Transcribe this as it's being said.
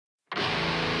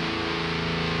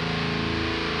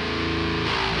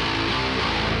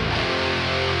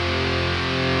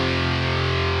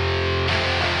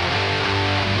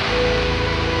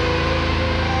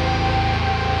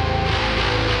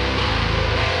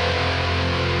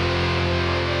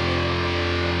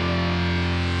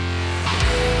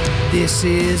This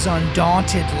is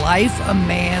Undaunted.Life, a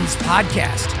man's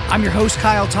podcast. I'm your host,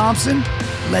 Kyle Thompson.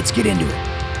 Let's get into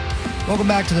it. Welcome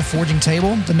back to the Forging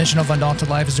Table. The mission of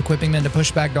Undaunted.Life is equipping men to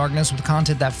push back darkness with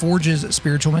content that forges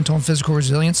spiritual, mental, and physical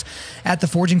resilience. At the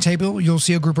Forging Table, you'll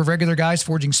see a group of regular guys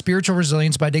forging spiritual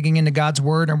resilience by digging into God's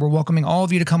Word, and we're welcoming all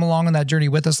of you to come along on that journey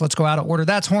with us. Let's go out of order.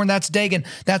 That's Horn, that's Dagan,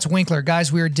 that's Winkler.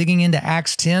 Guys, we are digging into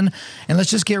Acts 10, and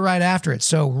let's just get right after it.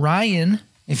 So, Ryan,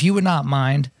 if you would not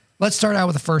mind, let's start out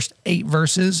with the first 8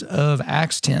 verses of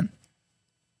Acts 10.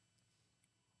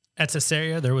 At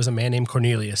Caesarea, there was a man named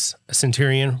Cornelius, a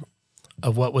centurion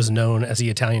of what was known as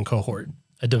the Italian cohort,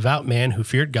 a devout man who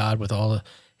feared God with all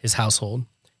his household.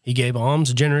 He gave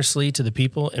alms generously to the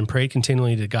people and prayed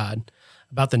continually to God.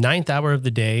 About the 9th hour of the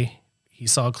day, he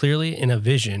saw clearly in a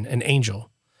vision an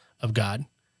angel of God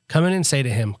come in and say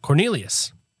to him,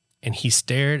 "Cornelius." And he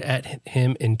stared at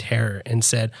him in terror and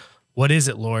said, "What is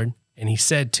it, Lord?" And he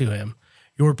said to him,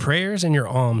 "Your prayers and your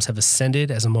alms have ascended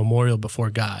as a memorial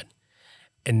before God.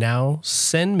 And now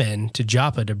send men to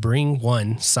Joppa to bring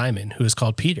one Simon, who is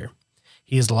called Peter.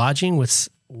 He is lodging with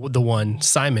the one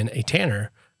Simon, a tanner,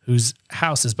 whose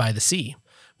house is by the sea."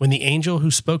 When the angel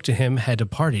who spoke to him had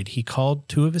departed, he called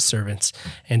 2 of his servants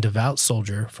and devout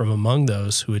soldier from among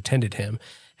those who attended him.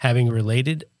 Having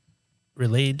related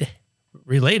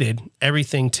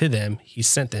everything to them, he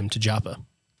sent them to Joppa.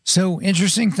 So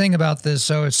interesting thing about this.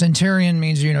 So a centurion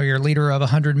means, you're a leader of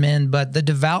 100 men, but the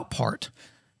devout part.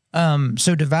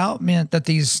 So devout meant that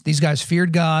these guys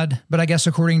feared God, but I guess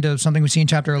according to something we see in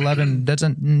chapter 11,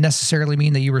 doesn't necessarily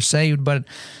mean that you were saved. But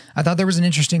I thought there was an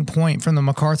interesting point from the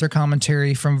MacArthur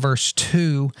commentary from verse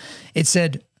 2. It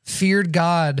said, feared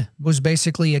God was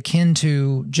basically akin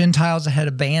to Gentiles that had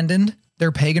abandoned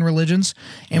their pagan religions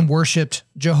and worshiped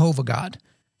Jehovah God.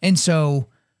 And so,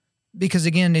 because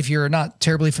again, if you're not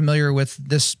terribly familiar with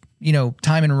this,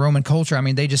 time in Roman culture, I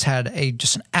mean, they just had an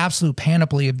absolute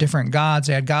panoply of different gods.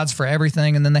 They had gods for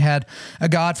everything, and then they had a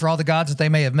god for all the gods that they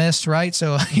may have missed, right?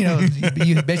 So,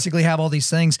 you basically have all these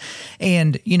things.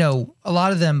 And, a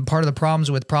lot of them, part of the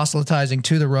problems with proselytizing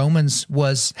to the Romans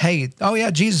was, hey, oh yeah,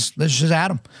 Jesus, let's just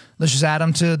add him. Let's just add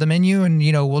him to the menu and,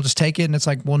 we'll just take it. And it's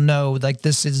like, well, no, like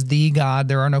this is the God.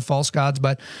 There are no false gods.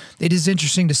 But it is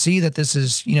interesting to see that this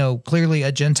is, clearly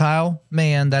a Gentile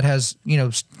man that has,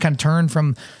 kind of turned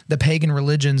from the pagan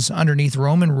religions underneath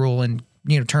Roman rule and,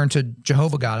 turned to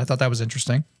Jehovah God. I thought that was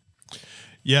interesting.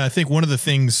 Yeah, I think one of the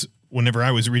things whenever I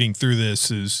was reading through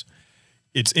this is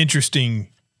it's interesting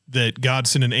that God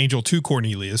sent an angel to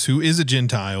Cornelius, who is a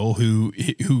Gentile, who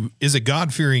is a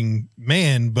God-fearing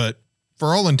man, but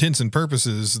for all intents and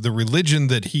purposes, the religion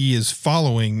that he is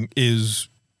following is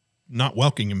not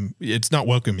welcoming him. It's not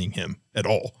welcoming him at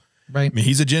all. Right. I mean,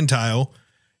 he's a Gentile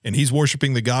and he's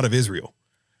worshiping the God of Israel.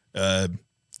 It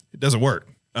doesn't work.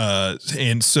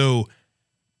 And so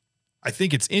I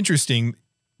think it's interesting.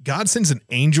 God sends an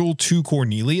angel to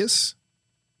Cornelius.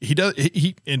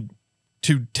 And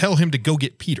to tell him to go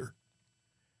get Peter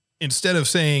instead of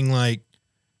saying like,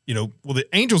 well, the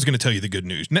angel's going to tell you the good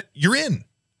news. You're in.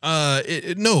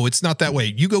 No, it's not that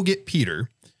way. You go get Peter.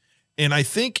 And I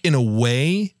think in a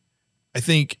way,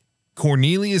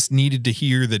 Cornelius needed to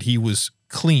hear that he was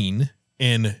clean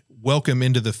and welcome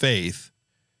into the faith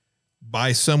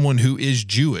by someone who is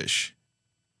Jewish.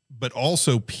 But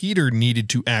also Peter needed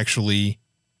to actually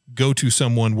go to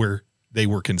someone where they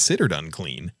were considered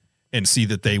unclean and see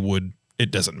that it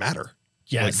doesn't matter.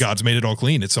 Yes. Like God's made it all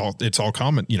clean. It's all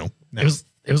common, now.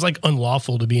 It was like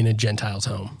unlawful to be in a Gentile's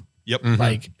home. Yep. Mm-hmm.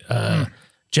 Like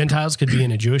Gentiles could be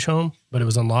in a Jewish home, but it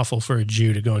was unlawful for a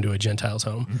Jew to go into a Gentile's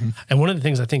home. Mm-hmm. And one of the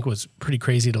things I think was pretty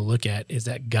crazy to look at is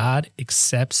that God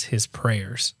accepts his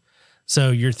prayers.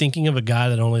 So you're thinking of a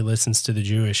God that only listens to the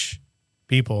Jewish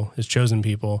people, his chosen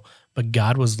people, but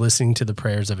God was listening to the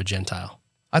prayers of a Gentile.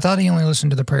 I thought he only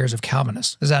listened to the prayers of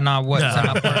Calvinists. Is that not what? No. Is that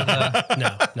not part of the?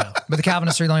 No. But the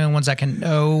Calvinists are the only ones that can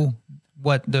know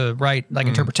what the right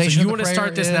interpretation. So you want to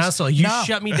start this now? So you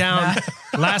shut me down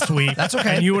last week. That's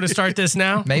okay. And you want to start this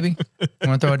now? Maybe. You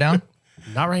want to throw it down?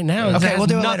 Not right now. Okay, we'll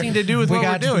do it nothing later. to do with what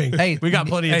we're doing. Hey, we got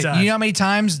plenty of time. You know how many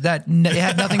times that it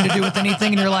had nothing to do with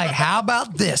anything, and you're like, "How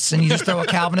about this?" And you just throw a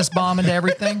Calvinist bomb into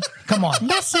everything. Come on,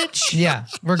 message. Yeah,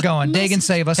 we're going. Dagan,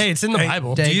 save us. Hey, it's in the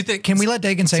Bible. Dag, do you think? Can we let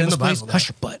Dagan save us, please? Bible, Hush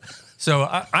your butt. So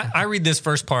I read this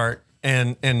first part,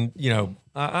 and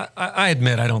I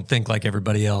admit I don't think like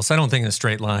everybody else. I don't think in a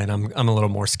straight line. I'm a little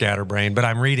more scatterbrained, but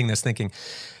I'm reading this thinking,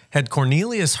 had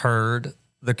Cornelius heard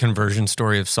the conversion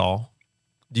story of Saul?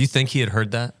 Do you think he had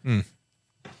heard that?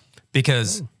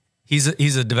 Because he's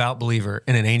a devout believer,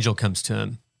 and an angel comes to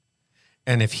him.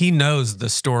 And if he knows the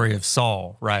story of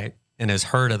Saul, right, and has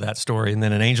heard of that story, and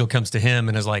then an angel comes to him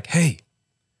and is like, hey,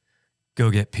 go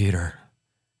get Peter.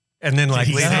 And then like,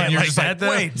 Did he say it you're like just that, though?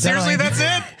 wait, seriously, that's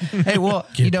it? Hey, well,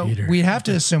 Peter. we have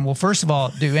to assume. Well, first of all,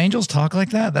 do angels talk like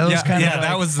that? That was Yeah, kind of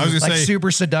that was I was gonna like say, super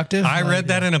seductive. I read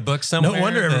that in a book somewhere. No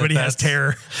wonder everybody has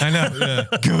terror. I know.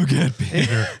 Go get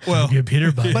Peter. well, Get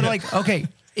Peter, buddy. But like, okay,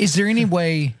 is there any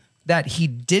way that he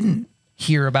didn't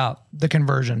hear about the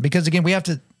conversion? Because again,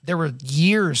 there were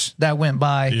years that went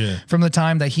by from the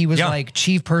time that he was like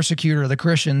chief persecutor of the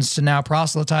Christians to now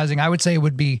proselytizing. I would say it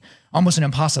would be almost an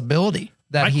impossibility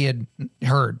that he had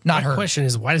heard. My question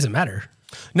is, why does it matter?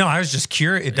 No, I was just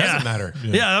curious. It doesn't matter.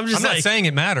 Yeah, I'm just not saying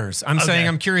it matters. I'm saying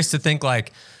I'm curious to think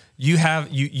like you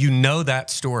know that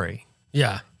story.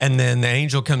 Yeah. And then the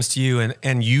angel comes to you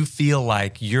and you feel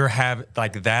like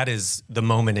that is the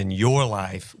moment in your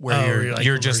life where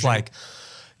you're just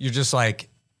like,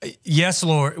 yes,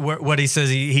 Lord. What he says,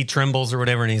 he trembles or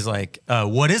whatever. And he's like,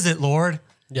 what is it, Lord?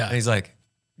 Yeah. And he's like,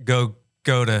 go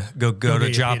to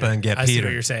Joppa and get I Peter. see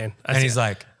what you're saying. And he's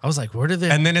like, I was like, where did they?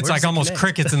 and then it's where like does it almost connect?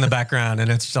 crickets in the background. And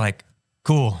it's like,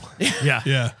 cool. Yeah.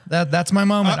 yeah. That's my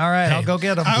moment. All right, I'll go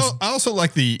get him. I also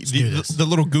like the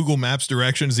little Google Maps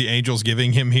directions the angel's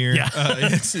giving him here. Yeah.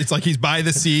 It's like he's by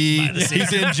the sea.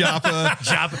 He's in Joppa.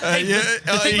 Joppa. Hey, the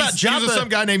thing about he's Joppa, with some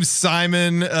guy named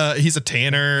Simon. He's a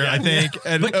tanner, I think.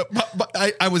 And but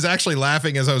I was actually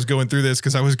laughing as I was going through this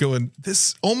because I was going,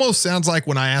 this almost sounds like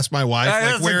when I asked my wife,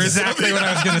 That's where is exactly what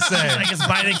I was going to say. like it's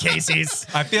by the Casey's.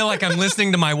 I feel like I'm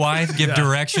listening to my wife give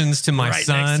directions to my Right next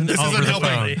son to- this over isn't the helping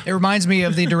phone. me. It reminds me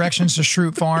of the directions to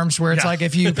Shroot Farms, where it's like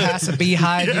if you pass a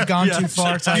beehive, you've gone too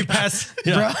far. It's like, You pass.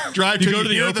 drive You to go to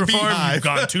the near Okra farm. beehive. You've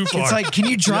gone too far. it's like, can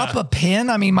you drop a pin?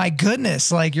 I mean, my goodness,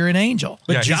 like you're an angel.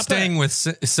 But Yeah, Joppa- he's staying with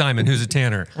Simon, who's a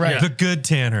tanner. Right. The good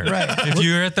tanner. Right. If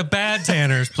you're at the bad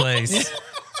tanner's place,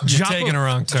 you're taking a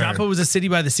wrong turn. Joppa was a city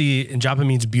by the sea, and Joppa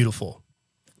means beautiful.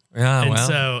 Yeah, And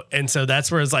well. so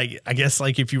that's where it's like, I guess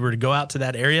like if you were to go out to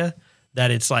that area, that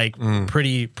it's like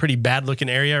pretty bad looking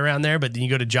area around there. But then you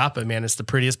go to Joppa, man, it's the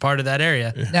prettiest part of that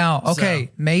area. Now,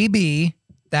 okay, maybe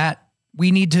that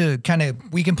we need to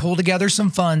we can pull together some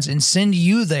funds and send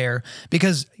you there,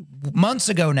 because months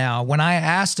ago now, when I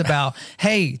asked about,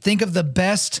 hey, think of the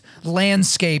best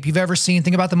landscape you've ever seen.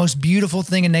 Think about the most beautiful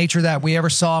thing in nature that we ever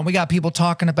saw. And we got people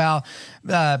talking about,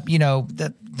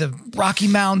 the Rocky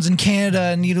Mountains in Canada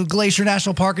and, Glacier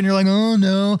National Park. And you're like, oh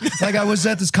no, like I was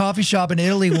at this coffee shop in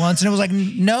Italy once and it was like,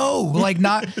 no, like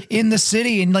not in the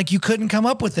city. And like, you couldn't come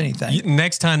up with anything.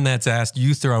 Next time that's asked,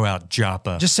 you throw out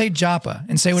Joppa. Just say Joppa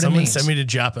and say what Someone it means. send me to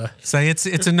Joppa. Say it's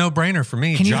a no-brainer for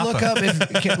me. Can you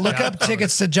Joppa. look up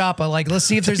tickets to Joppa? Like, let's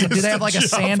see if there's do they have like a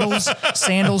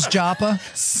sandals Joppa?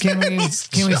 Can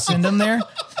we send them there?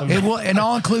 It will an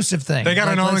all-inclusive thing. They got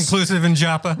Like, an all-inclusive in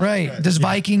Joppa. right. Does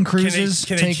Viking Can cruises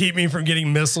they keep me from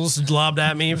getting missiles lobbed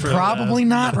at me? For probably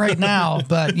not right now,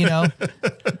 but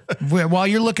while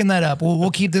you're looking that up,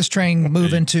 we'll keep this train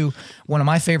moving to one of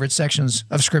my favorite sections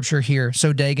of scripture here.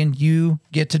 So Dagan, you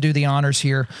get to do the honors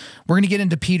here. We're going to get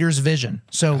into Peter's vision.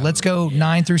 So let's go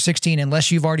 9 through 16.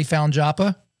 Unless you've already found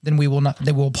Joppa, then we will not.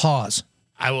 Then we'll pause.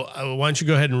 I will. Why don't you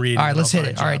go ahead and read? All right, let's hit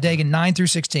it. All right, Dagan, 9 through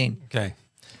 16. Okay.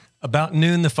 About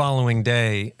noon the following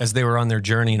day, as they were on their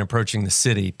journey and approaching the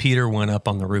city, Peter went up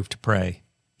on the roof to pray.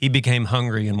 He became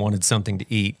hungry and wanted something to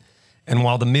eat. And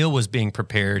while the meal was being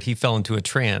prepared, he fell into a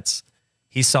trance.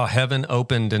 He saw heaven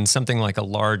opened and something like a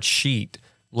large sheet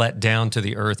let down to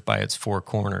the earth by its four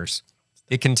corners.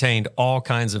 It contained all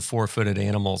kinds of four-footed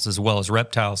animals as well as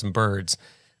reptiles and birds.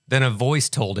 Then a voice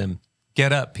told him,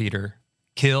 "Get up, Peter,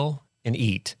 kill and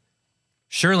eat."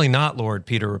 "Surely not, Lord,"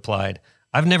 Peter replied.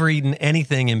 "I've never eaten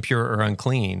anything impure or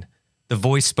unclean." The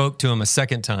voice spoke to him a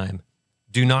second time.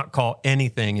 "Do not call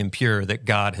anything impure that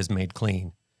God has made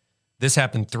clean." This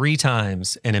happened 3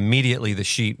 times, and immediately the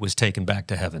sheet was taken back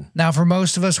to heaven. Now, for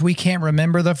most of us, we can't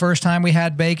remember the first time we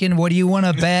had bacon. What do you want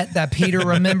to bet that Peter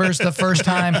remembers the first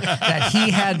time that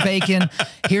he had bacon?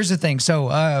 Here's the thing. So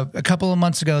a couple of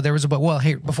months ago, there was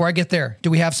here, before I get there, do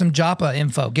we have some Joppa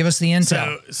info? Give us the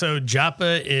intel. So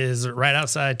Joppa is right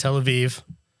outside Tel Aviv.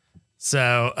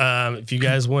 So if you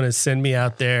guys want to send me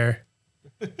out there.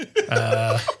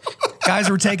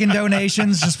 Guys, we're taking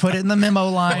donations. Just put it in the memo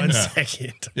line. 1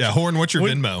 second. Yeah, Horn, what's your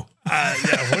Venmo?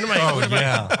 When am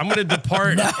I? I'm going to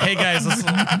depart. Hey guys,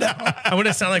 I'm going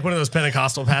to sound like one of those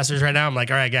Pentecostal pastors right now. I'm like,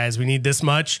 all right, guys, we need this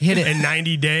much Hit it. in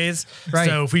 90 days. Right.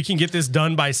 So if we can get this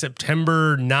done by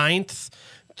September 9th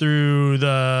through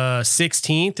the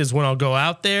 16th is when I'll go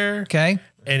out there. Okay.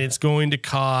 And it's going to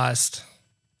cost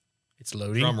It's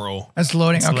loading. Drum roll. That's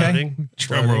loading. It's Okay. loading.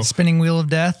 Drum roll. Spinning wheel of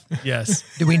death. Yes.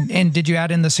 Did you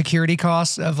add in the security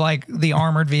costs of like the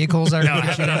armored vehicles that are going to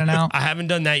get you in and out? I haven't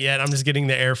done that yet. I'm just getting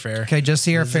the airfare. Okay, just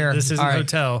the airfare. This isn't All a right.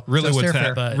 hotel. Really, Just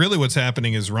airfare. really what's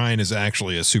happening is Ryan is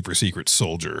actually a super secret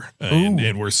soldier,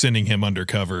 and we're sending him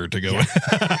undercover to go.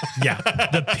 Yeah.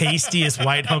 The pastiest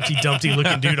white Humpty Dumpty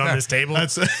looking dude on this table.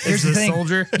 Here's is the the thing.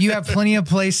 soldier. You have plenty of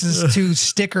places to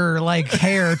sticker like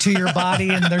hair to your body,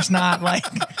 and there's not like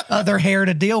other hair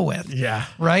to deal with. Yeah.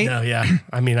 Right? No, yeah.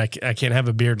 I mean, I can't have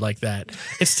a beard like that.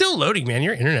 It's still loading, man.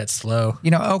 Your internet's slow.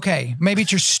 Okay, maybe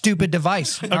it's your stupid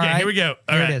device. Okay, here we go.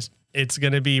 All Here right. it is. It's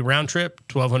going to be round trip,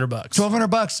 $1,200.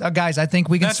 $1,200, guys. I think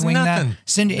we can That's swing nothing. that.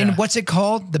 Send and what's it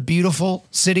called? The Beautiful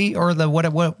City, or the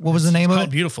what was the name of Called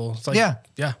it? Beautiful. It's like, Yeah.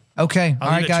 Yeah. Okay, I'll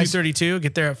all right, leave at guys. 2:32,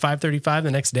 get there at 5:35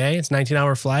 the next day. It's a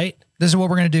 19-hour flight. This is what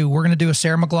we're going to do. We're going to do a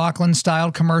Sarah McLachlan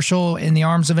styled commercial in the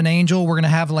arms of an angel. We're going to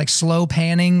have like slow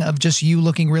panning of just you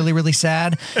looking really, really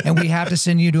sad. And we have to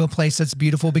send you to a place that's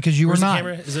beautiful because you Where's were the not.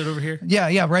 camera? Is it over here?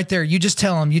 Yeah, right there. You just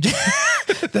tell them.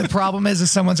 The problem is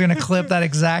someone's going to clip that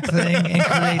exact thing and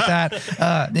create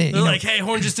that. They're like, hey,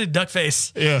 Horn just did duck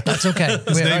face. Yeah, that's okay.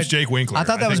 his name's Jake Winkler. I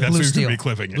thought that was think Blue that's who's Steel. gonna be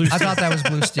clipping it. I thought that was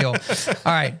Blue Steel.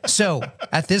 All right. So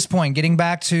at this point, getting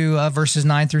back to verses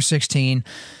 9 through 16,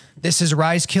 this is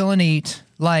rise, kill, and eat.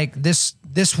 Like this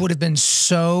would have been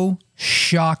so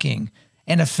shocking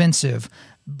and offensive.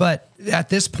 But at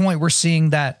this point, we're seeing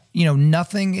that,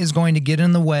 nothing is going to get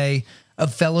in the way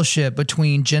of fellowship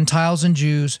between Gentiles and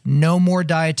Jews, no more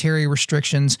dietary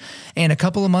restrictions. And a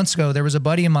couple of months ago, there was a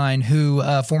buddy of mine who,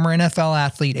 former NFL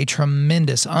athlete, a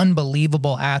tremendous,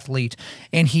 unbelievable athlete,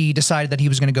 and he decided that he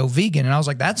was going to go vegan. And I was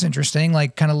like, that's interesting.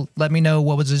 Like, kind of let me know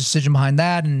what was the decision behind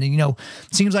that. And,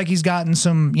 seems like he's gotten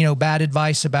some, bad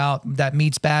advice about that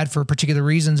meat's bad for particular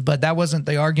reasons, but that wasn't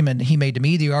the argument he made to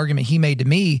me. The argument he made to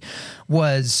me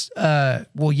was,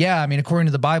 well, yeah, I mean, according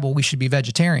to the Bible, we should be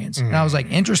vegetarians. And I was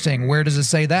like, interesting. Where does it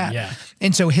say that? Yeah.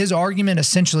 And so his argument,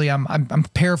 essentially, I'm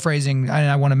paraphrasing, and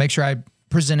I want to make sure I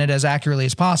present it as accurately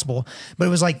as possible. But it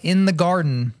was like in the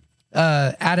garden,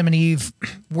 Adam and Eve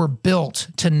were built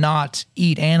to not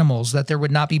eat animals, that there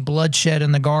would not be bloodshed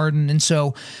in the garden. And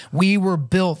so we were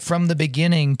built from the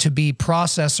beginning to be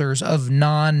processors of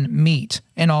non-meat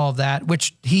and all of that,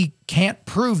 which he can't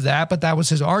prove that, but that was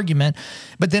his argument.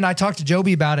 But then I talked to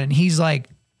Joby about it, and he's like,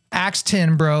 Acts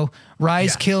 10, bro,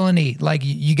 rise, kill, and eat. Like,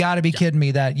 you got to be kidding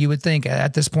me that you would think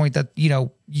at this point that,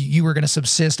 you were going to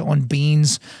subsist on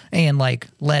beans and like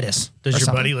lettuce. Does your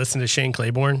something. buddy listen to Shane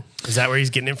Claiborne? Is that where he's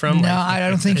getting it from? No, I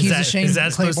don't think he's a Shane Is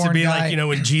that supposed to Claiborne be guy. like,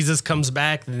 when Jesus comes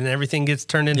back, then everything gets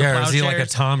turned into Yeah, or is he like a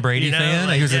plowshares? Tom Brady fan?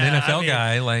 He was an NFL I mean,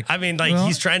 guy. Like, Well-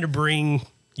 he's trying to bring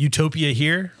utopia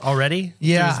here already.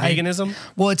 Yeah, through his veganism.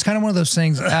 Well, it's kind of one of those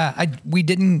things. We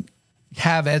didn't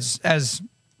have as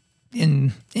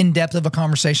in depth of a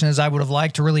conversation as I would have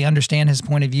liked to really understand his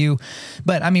point of view.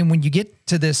 But I mean, when you get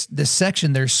to this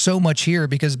section, there's so much here,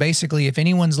 because basically if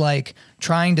anyone's like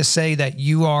trying to say that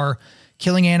you are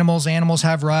killing animals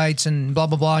have rights and blah,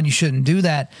 blah, blah, and you shouldn't do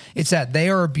that, it's that they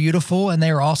are beautiful and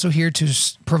they are also here to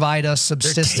provide us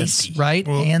subsistence, tasty. right?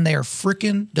 And they are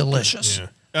freaking delicious. Yeah.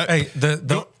 hey,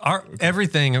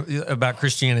 everything about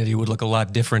Christianity would look a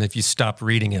lot different if you stopped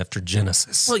reading after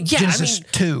Genesis. Well, yeah, Genesis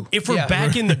 2. If we're Yeah.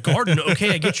 back in the garden,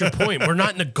 okay, I get your point. We're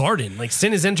not in a garden. Like,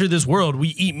 sin has entered this world. We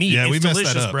eat meat. Yeah, it's we messed that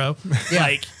delicious, up. bro. Yeah.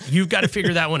 Like, you've got to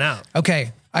figure that one out.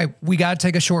 Okay, we got to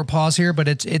take a short pause here, but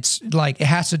it's like it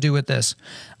has to do with this.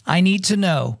 I need to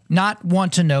know, not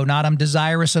want to know, not I'm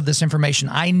desirous of this information.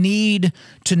 I need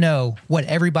to know what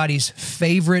everybody's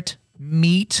favorite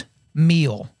meat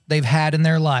meal they've had in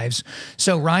their lives.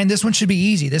 So Ryan, this one should be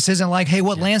easy. This isn't like, hey,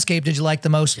 what landscape did you like the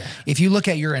most? If you look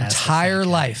at your entire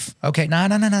life, okay, no,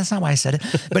 that's not why I said it.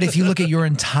 But if you look at your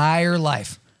entire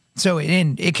life, so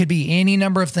it could be any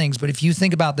number of things, but if you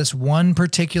think about this one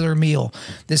particular meal,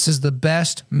 this is the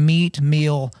best meat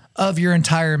meal of your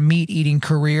entire meat eating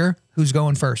career. Who's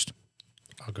going first?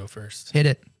 I'll go first. Hit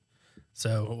it.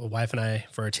 So, my wife and I,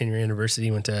 for our 10-year anniversary,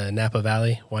 went to Napa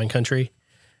Valley wine country,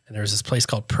 and there was this place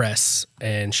called Press,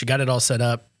 and she got it all set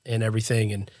up and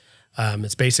everything. And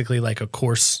it's basically like a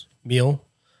course meal.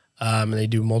 And they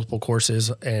do multiple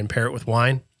courses and pair it with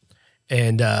wine.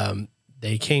 And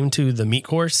they came to the meat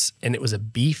course, and it was a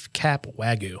beef cap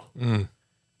Wagyu.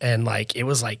 And like, it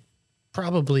was like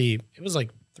probably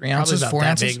 3 ounces, about 4 that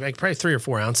ounces? big, like probably 3 or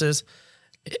 4 ounces.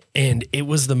 And it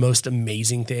was the most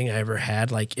amazing thing I ever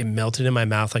had. Like, it melted in my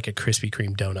mouth like a Krispy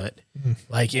Kreme donut.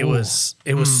 Like, it was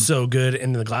so good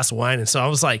in the glass of wine. And so I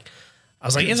was like,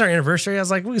 it's our anniversary. I was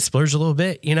like, we could splurge a little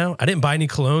bit, I didn't buy any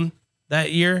cologne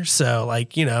that year. So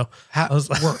like, How, I was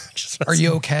like, are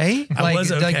you okay? I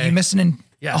was okay. Like you missing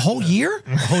Yeah. A whole year?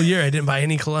 A whole year. I didn't buy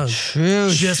any cologne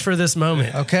just for this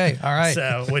moment. Okay. All right.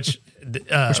 So, which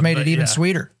made it even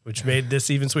sweeter. Which made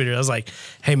this even sweeter. I was like,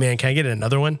 hey man, can I get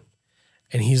another one?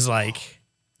 And he's like,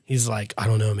 I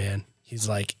don't know, man. He's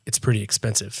like, it's pretty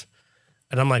expensive.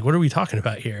 And I'm like, what are we talking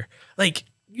about here? Like,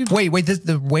 wait,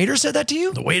 the waiter said that to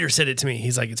you? The waiter said it to me.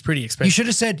 He's like, it's pretty expensive. You should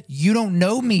have said, you don't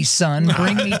know me, son.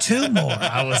 Bring me 2 more.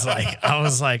 I was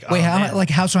like, wait,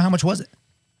 oh, how much was it?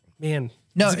 Man.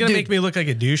 No, is it gonna make me look like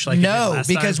a douche? Like no,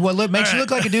 because what makes you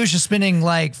look like a douche is spending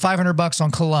like $500 on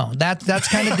cologne. That's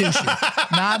kind of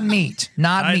douchey. Not meat,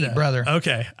 brother.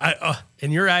 Okay,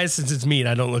 in your eyes, since it's meat,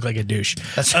 I don't look like a douche.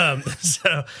 So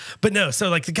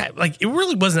like the guy, like it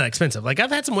really wasn't that expensive. Like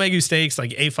I've had some Wagyu steaks,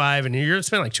 like A5, and you're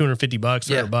spending like $250,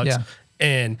 $300,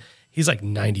 and he's like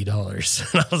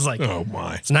 $90, and I was like, oh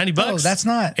my, it's $90. Oh, that's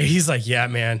not. And he's like, yeah,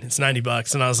 man, it's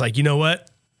 $90, and I was like, you know what?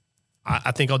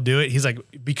 I think I'll do it. He's like,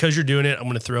 because you're doing it, I'm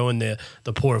going to throw in the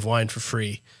pour of wine for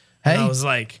free. Hey. And I was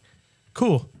like,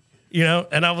 cool,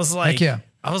 and I was like, heck yeah.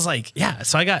 I was like, yeah.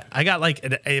 So I got like,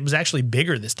 it was actually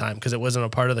bigger this time because it wasn't a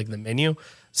part of like the menu.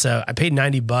 So I paid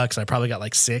 $90 and I probably got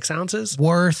like 6 ounces.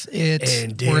 Worth it.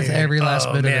 And dude, worth every last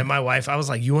bit of it. My wife, I was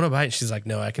like, you want to buy it? She's like,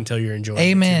 no, I can tell you're enjoying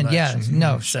Amen. it too much. Yeah.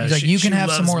 No. So she's like, you can have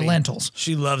some more lentils.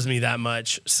 She loves me that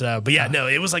much. So, but yeah, no,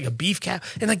 it was like a beef cap.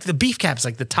 And like the beef cap's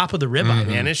like the top of the ribeye,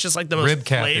 man. It's just like the most Rib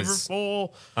cap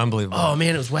flavorful. Unbelievable. Oh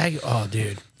man, it was Wagyu. Oh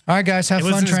dude. All right, guys, have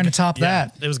fun trying to top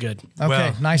that. It was good. Okay,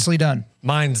 well, nicely done.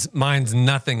 Mine's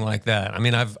nothing like that. I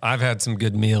mean, I've had some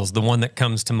good meals. The one that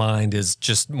comes to mind is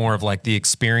just more of like the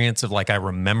experience of like I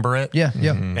remember it. Yeah,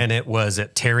 yeah. And it was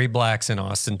at Terry Black's in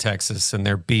Austin, Texas, and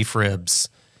their beef ribs.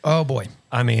 Oh boy.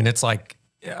 I mean, it's like,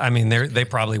 they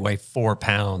probably weigh 4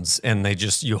 pounds, and they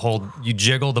just you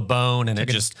jiggle the bone, and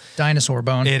it's it just dinosaur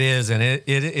bone. It is, and it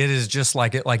is just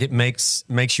like it makes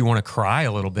you want to cry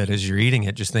a little bit as you're eating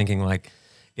it, just thinking like.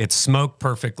 It's smoked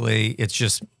perfectly. It's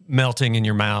just melting in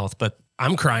your mouth. But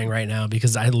I'm crying right now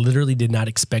because I literally did not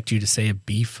expect you to say a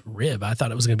beef rib. I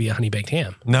thought it was going to be a honey baked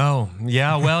ham. No.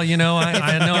 Yeah. Well, I know,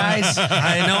 guys,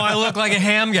 I know I look like a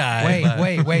ham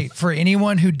guy. Wait. For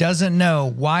anyone who doesn't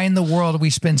know why in the world we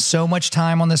spend so much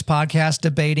time on this podcast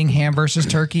debating ham versus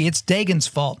turkey, it's Dagan's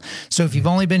fault. So if you've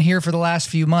only been here for the last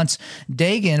few months,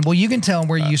 Dagan, well, you can tell him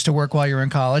where you used to work while you were in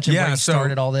college and where you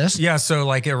started all this. Yeah. So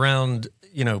like around,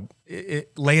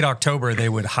 late October, they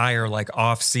would hire like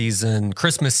off-season,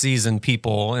 Christmas season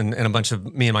people, and a bunch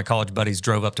of me and my college buddies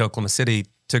drove up to Oklahoma City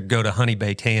to go to Honey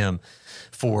Baked Ham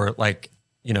for like,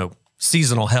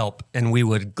 seasonal help, and we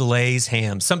would glaze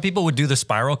ham. Some people would do the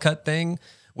spiral cut thing,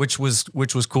 which was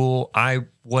cool. I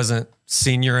wasn't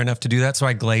senior enough to do that, so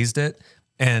I glazed it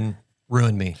and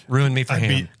ruined me for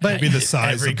ham. I'd be the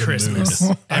size of the Christmas.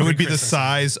 moon. I would be the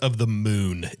size of the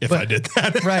moon if I did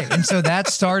that. Right. And so that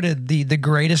started the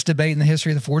greatest debate in the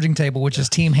history of the forging table, which is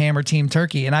team ham or team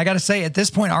turkey. And I got to say, at this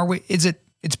point,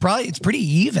 it's pretty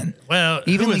even. Well,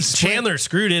 Chandler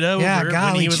screwed it over. Yeah,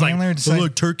 golly, when he was Chandler like,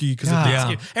 look, turkey because of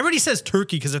Thanksgiving. Yeah. Everybody says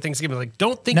turkey because of Thanksgiving. Like,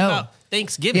 don't think about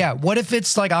Thanksgiving. Yeah. What if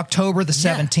it's like October the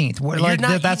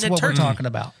 17th? That's what we're talking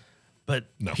about. But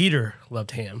Peter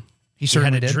loved ham. He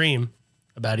certainly had a did. Dream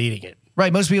about eating it.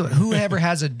 Right. Most people, whoever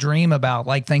has a dream about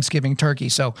like Thanksgiving turkey.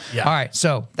 So, all right.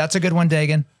 So that's a good one,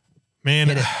 Dagan.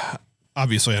 Man,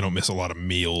 obviously I don't miss a lot of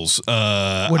meals.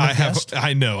 I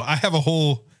have a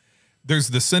whole, there's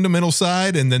the sentimental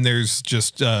side and then there's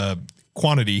just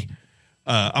quantity.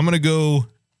 I'm going to go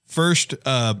first.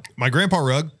 My grandpa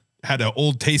Rugg had an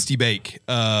old Tasty Bake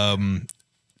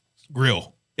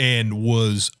grill and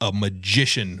was a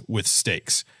magician with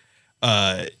steaks.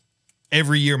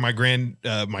 Every year, my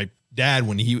dad,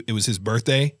 when it was his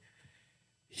birthday,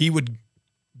 he would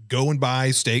go and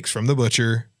buy steaks from the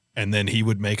butcher, and then he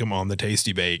would make them on the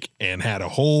Tasty Bake, and had a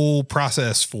whole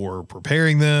process for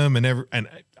preparing them. And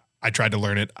I tried to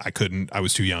learn it, I couldn't. I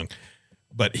was too young.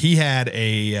 But he had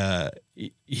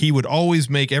he would always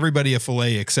make everybody a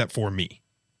filet except for me.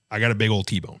 I got a big old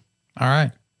T-bone. All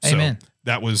right, amen. So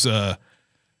that was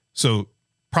so.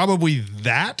 Probably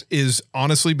that is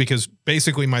honestly because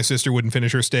basically my sister wouldn't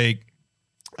finish her steak.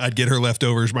 I'd get her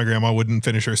leftovers. My grandma wouldn't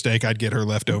finish her steak. I'd get her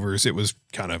leftovers. It was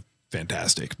kind of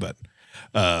fantastic, but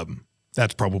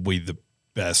that's probably the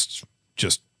best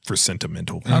just for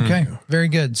sentimental. Okay, very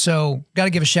good. So got to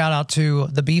give a shout out to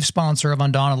the beef sponsor of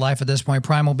Undaunted.Life at this point,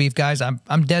 Primal Beef. Guys,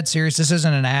 I'm dead serious. This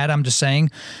isn't an ad. I'm just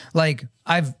saying, like,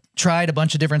 I've tried a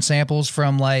bunch of different samples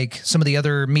from like some of the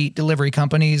other meat delivery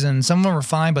companies, and some of them were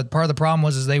fine, but part of the problem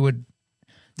was they would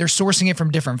they're sourcing it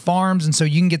from different farms. And so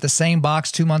you can get the same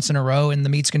box 2 months in a row and the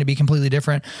meat's going to be completely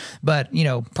different. But, you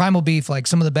know, Primal Beef, like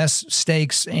some of the best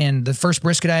steaks, and the first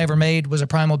brisket I ever made was a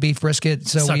Primal Beef brisket.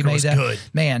 So Sucker we made was that. good.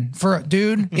 Man, it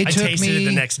I took tasted me it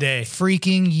the next day.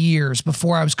 freaking years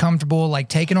before I was comfortable like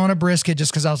taking on a brisket,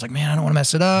 just because I was like, man, I don't want to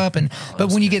mess it up. And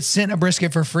but when you get sent a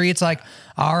brisket for free, it's like,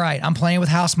 all right, I'm playing with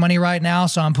house money right now,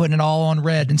 so I'm putting it all on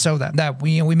red. And so that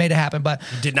we made it happen. But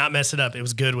You did not mess it up. It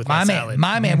was good with my salad.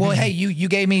 my man. Well, hey, you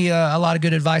gave me a lot of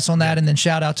good advice on that, and then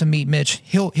shout out to Meat Mitch.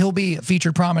 He'll be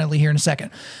featured prominently here in a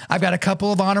second. I've got a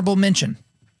couple of honorable mention.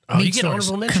 Oh, you meat get stores.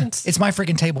 honorable mentions? It's my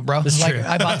freaking table, bro. That's Like true.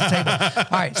 I bought the table.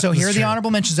 All right, so here are the honorable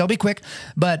mentions. They'll be quick,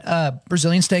 but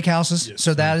Brazilian steakhouses.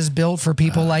 So that is built for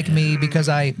people like me, because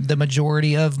the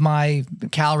majority of my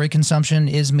calorie consumption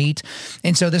is meat,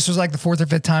 and so this was like the 4th or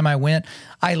 5th time I went.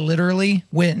 I literally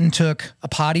went and took a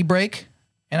potty break.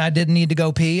 And I didn't need to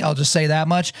go pee. I'll just say that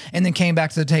much. And then came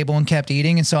back to the table and kept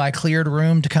eating. And so I cleared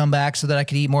room to come back so that I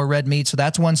could eat more red meat. So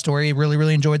that's one story. Really,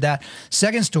 really enjoyed that.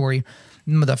 Second story,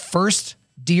 the first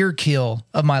deer kill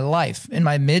of my life in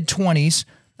my mid-20s.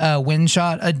 Went and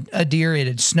shot a deer. It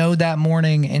had snowed that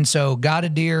morning. And so got a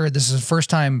deer. This is the first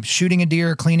time shooting a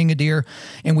deer, cleaning a deer.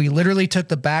 And we literally took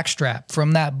the backstrap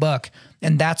from that buck,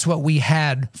 and that's what we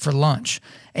had for lunch.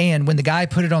 And when the guy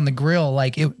put it on the grill,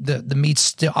 like the meat's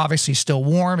still obviously still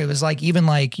warm. It was like even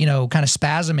like, you know, kind of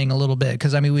spasming a little bit.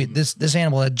 Cause I mean, this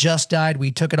animal had just died.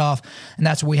 We took it off, and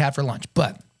that's what we had for lunch.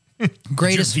 But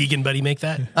greatest Did your vegan buddy make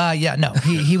that? yeah, no,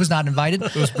 he was not invited.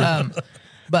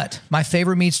 But my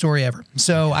favorite meat story ever.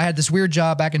 So I had this weird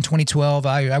job back in 2012.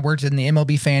 I worked in the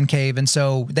MLB fan cave. And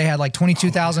so they had like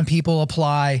 22,000 people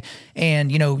apply.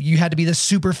 And, you know, you had to be this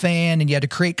super fan, and you had to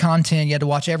create content. You had to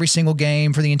watch every single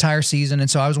game for the entire season. And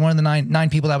so I was one of the nine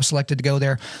people that was selected to go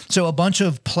there. So a bunch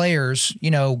of players, you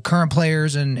know, current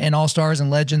players and all-stars and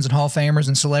legends and Hall of Famers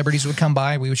and celebrities would come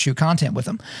by. We would shoot content with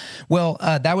them. Well,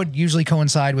 that would usually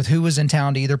coincide with who was in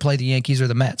town to either play the Yankees or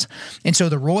the Mets. And so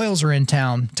the Royals are in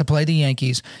town to play the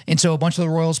Yankees. And so a bunch of the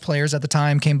Royals players at the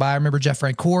time came by. I remember Jeff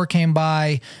Francoeur came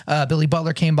by, Billy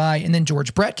Butler came by, and then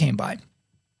George Brett came by.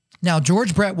 Now,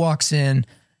 George Brett walks in,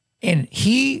 and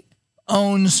he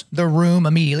owns the room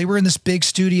immediately. We're in this big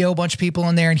studio, a bunch of people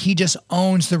in there, and he just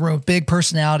owns the room. Big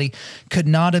personality. Could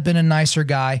not have been a nicer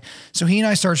guy. So he and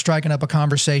I start striking up a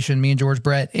conversation, me and George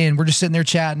Brett, and we're just sitting there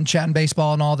chatting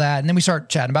baseball and all that. And then we start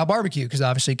chatting about barbecue, because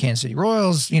obviously Kansas City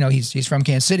Royals, you know, he's from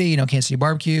Kansas City, you know, Kansas City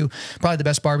barbecue, probably the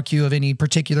best barbecue of any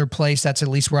particular place. That's at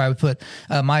least where I would put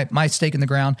my stake in the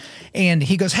ground. And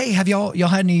he goes, hey, have y'all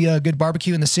had any good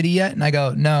barbecue in the city yet? And I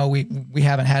go, no, we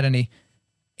haven't had any.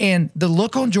 And the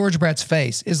look on George Brett's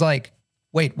face is like,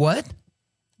 wait, what?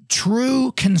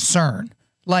 True concern.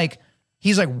 Like,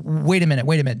 he's like, wait a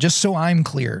minute. Just so I'm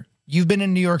clear, you've been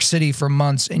in New York City for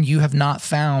months and you have not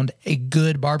found a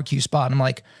good barbecue spot. And I'm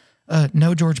like,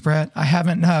 no, George Brett, I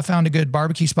haven't found a good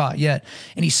barbecue spot yet.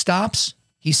 And he stops.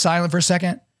 He's silent for a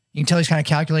second. You can tell he's kind of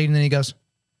calculating. And then he goes,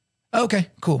 okay,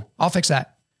 cool. I'll fix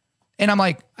that. And I'm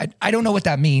like, I don't know what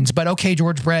that means, but okay,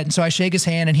 George Brett. And so I shake his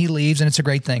hand and he leaves, and it's a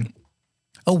great thing.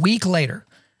 A week later,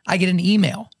 I get an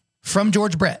email from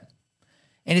George Brett,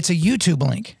 and it's a YouTube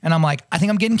link. And I'm like, I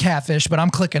think I'm getting catfish, but I'm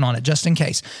clicking on it just in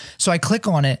case. So I click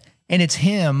on it, and it's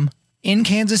him in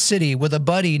Kansas City with a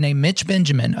buddy named Mitch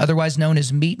Benjamin, otherwise known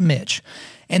as Meat Mitch.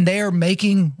 And they are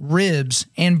making ribs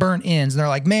and burnt ends. And they're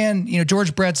like, man, you know,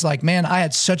 George Brett's like, man, I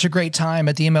had such a great time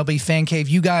at the MLB fan cave.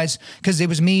 You guys, because it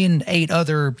was me and 8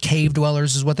 other cave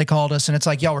dwellers is what they called us. And it's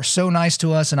like, y'all were so nice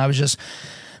to us. And I was just,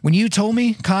 when you told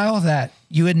me, Kyle, that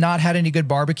you had not had any good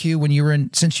barbecue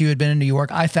since you had been in New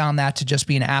York, I found that to just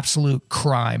be an absolute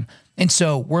crime. And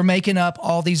so we're making up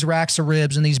all these racks of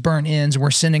ribs and these burnt ends, and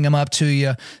we're sending them up to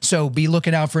you. So be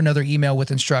looking out for another email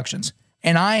with instructions.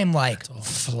 And I am like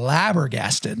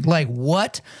flabbergasted. Like,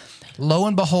 what? Lo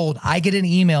and behold, I get an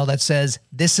email that says,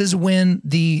 this is when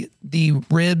the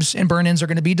ribs and burnt ends are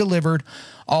going to be delivered.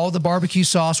 All the barbecue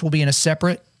sauce will be in a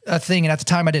separate thing. And at the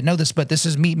time I didn't know this, but this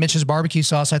is Meat Mitch's barbecue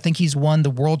sauce. I think he's won the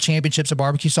world championships of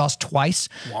barbecue sauce twice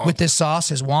with this sauce,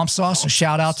 his Womp sauce. So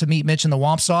shout out to Meat Mitch and the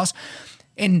Womp sauce.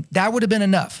 And that would have been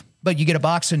enough. But you get a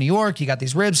box in New York, you got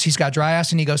these ribs, he's got dry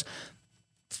ice, and he goes,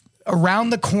 around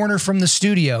the corner from the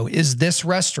studio is this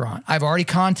restaurant. I've already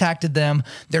contacted them.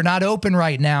 They're not open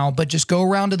right now, but just go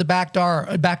around to the back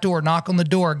door, knock on the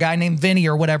door. A guy named Vinny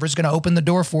or whatever is going to open the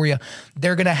door for you.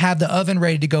 They're going to have the oven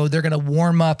ready to go. They're going to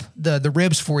warm up the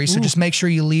ribs for you. So just make sure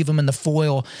you leave them in the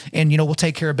foil, and, you know, we'll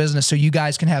take care of business so you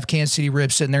guys can have Kansas City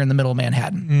ribs sitting there in the middle of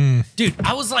Manhattan. Dude,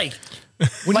 I was like,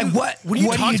 Like what? When you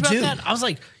what do talked you about do? that, I was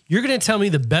like, "You're going to tell me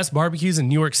the best barbecues in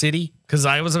New York City?" Because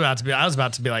I was about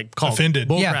to be like called Offended.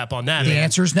 bullcrap on that. The man.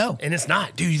 answer is no. And it's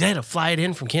not, dude. They had to fly it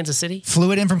in from Kansas City.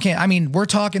 Flew it in from I mean, we're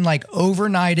talking like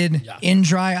overnighted in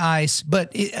dry ice.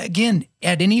 But again,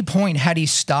 at any point, had he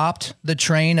stopped the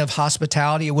train of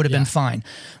hospitality, it would have been fine.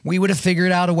 We would have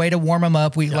figured out a way to warm him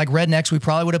up. We like rednecks. We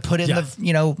probably would have put it in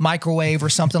the microwave or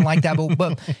something like that.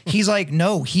 But he's like,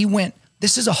 no, he went.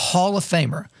 This is a Hall of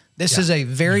Famer. This is a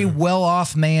very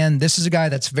well-off man. This is a guy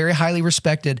that's very highly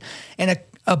respected, and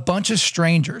a bunch of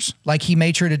strangers, like he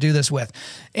made sure to do this with.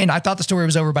 And I thought the story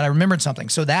was over, but I remembered something.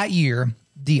 So that year,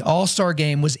 the All-Star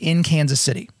game was in Kansas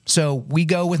City. So we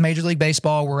go with Major League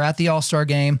Baseball. We're at the All-Star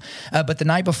game, but the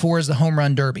night before is the home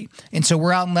run derby. And so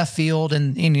we're out in left field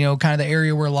and kind of the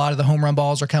area where a lot of the home run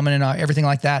balls are coming in, everything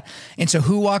like that. And so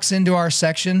who walks into our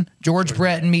section? George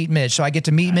Brett and Meet Mitch. So I get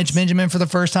to meet Mitch Benjamin for the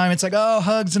first time. It's like, oh,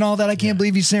 hugs and all that. I can't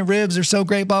believe you sent ribs. They're so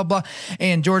great, blah, blah.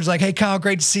 And George's like, hey, Kyle,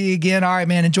 great to see you again. All right,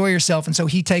 man, enjoy yourself. And so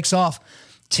he takes off.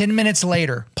 10 minutes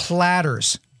later,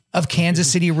 platters of Kansas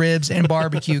City ribs and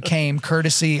barbecue came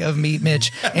courtesy of Meet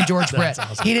Mitch and George Brett.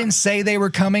 Awesome. He didn't say they were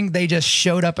coming. They just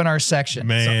showed up in our section.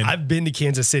 Man. So I've been to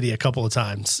Kansas City a couple of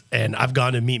times, and I've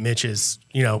gone to Meet Mitch's.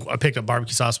 I picked up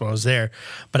barbecue sauce when I was there,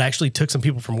 but I actually took some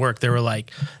people from work. They were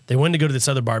like, they wanted to go to this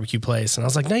other barbecue place. And I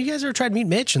was like, no, you guys ever tried Meet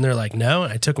Mitch? And they're like, no.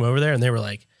 And I took them over there, and they were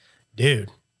like,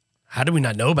 dude, how did we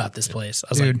not know about this place? I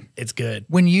was like, it's good.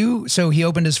 So he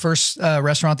opened his first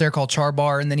restaurant there called Char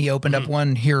Bar, and then he opened up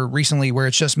one here recently where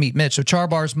it's just Meet Mitch. So Char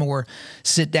Bar's more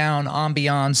sit down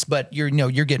ambiance, but you're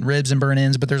getting ribs and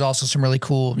burn-ins, but there's also some really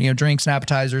cool, drinks and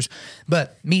appetizers.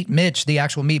 But Meet Mitch, the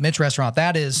actual Meet Mitch restaurant,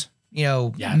 that is,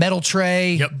 metal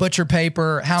tray, butcher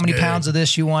paper, how many pounds of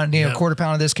this you want, quarter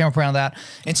pound of this, quarter pound of that.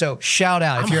 And so shout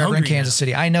out if you're ever in Kansas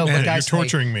City. I know, but guys, you're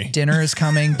torturing me. Dinner is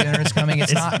coming.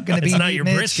 It's not going to be. It's not Meet your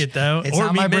Mitch. brisket though. It's or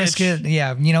not my Meet Mitch. brisket.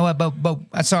 Yeah. You know what?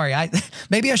 But sorry.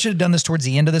 Maybe I should have done this towards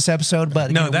the end of this episode,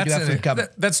 but no, we do have to cover.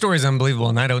 That story is unbelievable.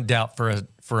 And I don't doubt for a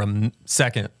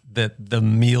second that the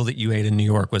meal that you ate in New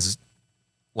York was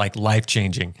like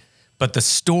life-changing, but the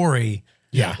story,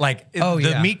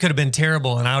 the meat could have been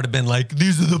terrible, and I would have been like,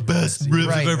 "These are the best ribs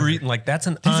I've ever eaten." Like that's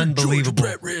an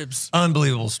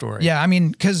unbelievable story. Yeah, I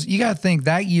mean, because you got to think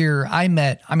that year I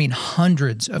met,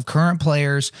 hundreds of current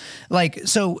players.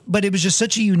 But it was just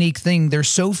such a unique thing. There's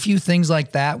so few things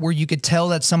like that where you could tell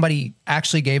that somebody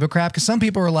actually gave a crap. Because some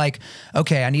people are like,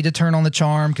 "Okay, I need to turn on the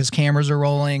charm because cameras are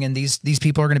rolling, and these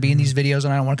people are going to be in these videos,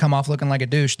 and I don't want to come off looking like a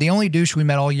douche." The only douche we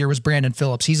met all year was Brandon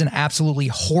Phillips. He's an absolutely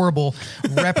horrible,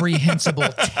 reprehensible,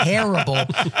 terrible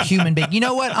human being. You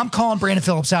know what? I'm calling Brandon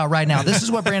Phillips out right now. This is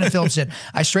what Brandon Phillips did.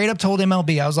 I straight up told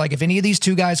MLB, I was like, if any of these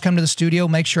two guys come to the studio,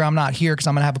 make sure I'm not here because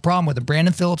I'm going to have a problem with them.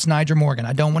 Brandon Phillips, Niger Morgan.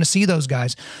 I don't want to see those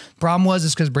guys. Problem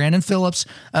was because Brandon Phillips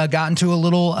got into a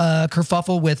little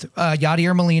kerfuffle with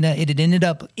Yadier Molina. It had ended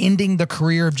up ending the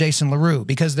career of Jason LaRue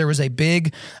because there was a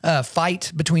big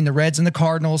fight between the Reds and the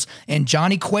Cardinals, and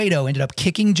Johnny Cueto ended up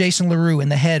kicking Jason LaRue in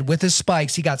the head with his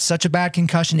spikes. He got such a bad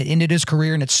concussion, it ended his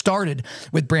career, and it started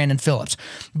with Brandon Phillips.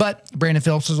 But Brandon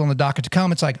Phillips was on the docket to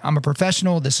come. It's like, I'm a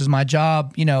professional. This is my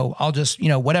job. I'll just,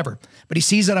 whatever. But he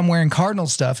sees that I'm wearing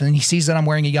Cardinals stuff, and he sees that I'm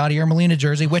wearing a Yadier Molina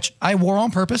jersey, which I wore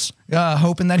on purpose,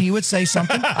 hoping that he would say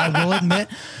something, I will admit.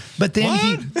 But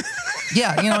then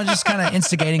just kind of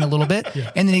instigating a little bit.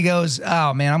 Yeah. And then he goes,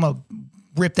 oh, man, I'm going to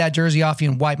rip that jersey off you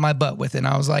and wipe my butt with it. And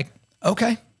I was like,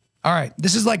 okay. All right.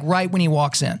 This is like right when he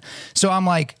walks in. So I'm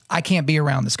like, I can't be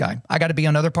around this guy. I got to be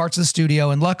on other parts of the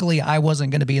studio. And luckily I wasn't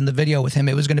going to be in the video with him.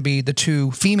 It was going to be the two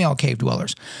female cave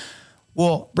dwellers.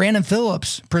 Well, Brandon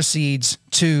Phillips proceeds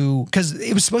to, because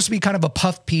it was supposed to be kind of a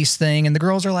puff piece thing. And the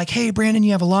girls are like, hey, Brandon,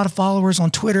 you have a lot of followers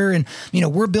on Twitter. And,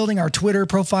 we're building our Twitter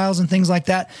profiles and things like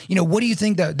that. What do you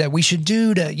think that we should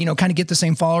do to, kind of get the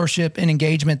same followership and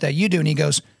engagement that you do? And he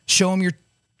goes, show them your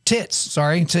tits.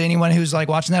 Sorry to anyone who's like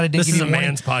watching that. I didn't this is a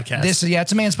man's podcast.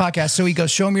 It's a man's podcast. So he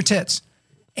goes, show him your tits.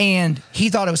 And he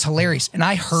thought it was hilarious. And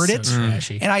I heard it.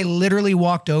 Trashy. And I literally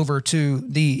walked over to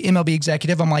the MLB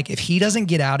executive. I'm like, if he doesn't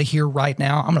get out of here right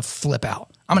now, I'm going to flip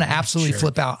out. I'm going to absolutely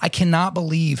flip out. I cannot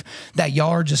believe that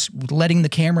y'all are just letting the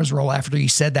cameras roll after he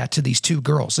said that to these two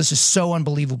girls. This is so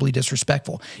unbelievably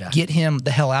disrespectful. Yeah. Get him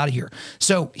the hell out of here.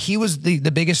 So he was the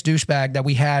biggest douchebag that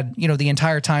we had, the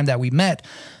entire time that we met.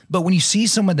 But when you see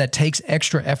someone that takes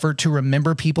extra effort to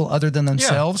remember people other than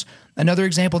themselves, another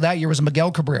example that year was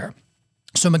Miguel Cabrera.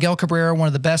 So Miguel Cabrera, one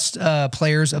of the best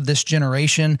players of this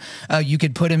generation. You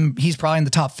could put him, he's probably in the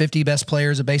top 50 best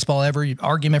players of baseball ever,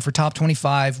 argument for top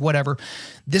 25, whatever.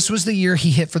 This was the year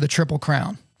he hit for the Triple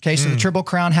Crown. Okay, so the Triple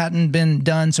Crown hadn't been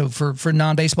done. So for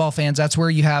non-baseball fans, that's where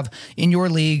you have in your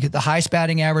league the highest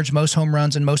batting average, most home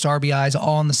runs, and most RBIs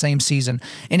all in the same season.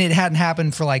 And it hadn't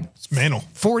happened for like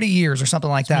 40 years or something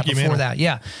like that before that.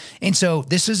 Yeah. And so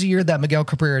this is a year that Miguel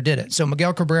Cabrera did it. So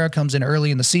Miguel Cabrera comes in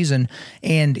early in the season,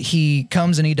 and he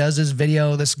comes and he does his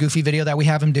video, this goofy video that we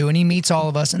have him do, and he meets all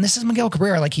of us. And this is Miguel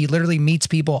Cabrera. Like, he literally meets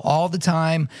people all the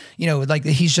time. You know, like,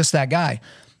 he's just that guy.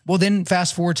 Well, then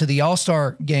fast forward to the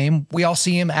All-Star game. We all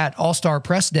see him at All-Star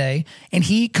Press Day, and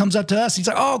he comes up to us. He's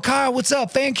like, "Oh, Kyle, what's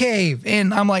up? Fan cave."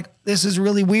 And I'm like, this is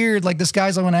really weird. Like, this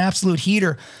guy's like an absolute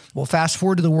heater. Well, fast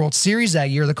forward to the World Series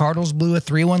that year. The Cardinals blew a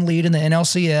 3-1 lead in the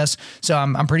NLCS. So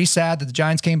I'm pretty sad that the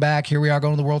Giants came back. Here we are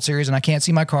going to the World Series, and I can't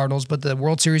see my Cardinals. But the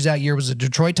World Series that year was the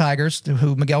Detroit Tigers,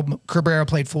 who Miguel Cabrera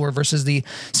played for, versus the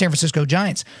San Francisco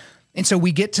Giants. And so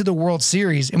we get to the World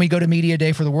Series and we go to media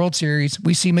day for the World Series.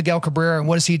 We see Miguel Cabrera, and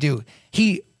what does he do?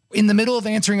 He, in the middle of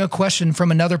answering a question from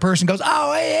another person, goes,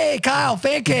 "Oh, hey, Kyle,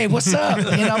 fan cave, what's up?"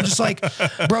 And I'm just like,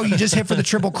 bro, you just hit for the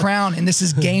Triple Crown, and this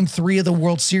is game 3 of the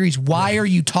World Series. Why are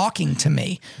you talking to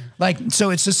me? Like, so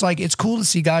it's just like, it's cool to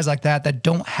see guys like that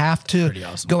don't have to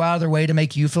go out of their way to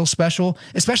make you feel special,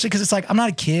 especially because it's like, I'm not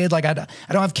a kid. Like, I don't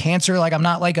have cancer. Like, I'm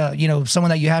not like a, you know, someone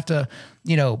that you have to,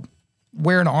 you know,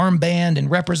 wear an armband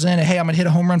and represent it. Hey, I'm gonna hit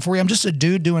a home run for you. I'm just a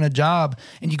dude doing a job,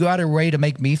 and you go out of your way to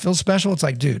make me feel special. It's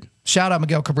like, dude, shout out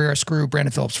Miguel Cabrera, screw Brandon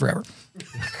Phillips forever.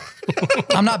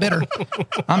 I'm not bitter.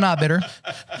 I'm not bitter.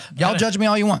 Y'all judge me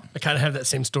all you want. I kind of have that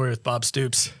same story with Bob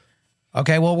Stoops.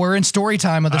 Okay, well, we're in story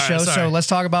time of the show, so let's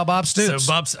talk about Bob Stoops.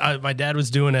 So my dad was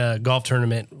doing a golf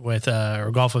tournament with,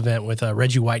 or golf event with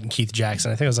Reggie White and Keith Jackson.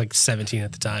 I think I was like 17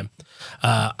 at the time.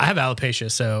 I have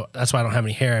alopecia, so that's why I don't have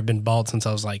any hair. I've been bald since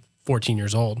I was like 14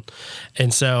 years old.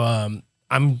 And so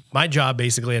my job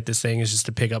basically at this thing is just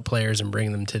to pick up players and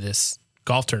bring them to this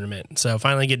golf tournament. So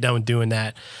finally get done with doing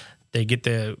that. They get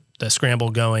the scramble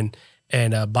going,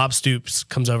 and Bob Stoops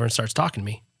comes over and starts talking to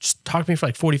me. Just talked to me for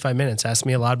like 45 minutes, asked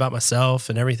me a lot about myself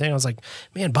and everything. I was like,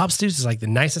 man, Bob Stoops is like the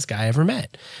nicest guy I ever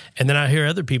met. And then I hear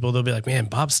other people, they'll be like, man,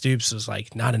 Bob Stoops was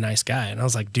like not a nice guy. And I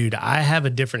was like, dude, I have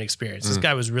a different experience. This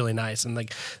guy was really nice. And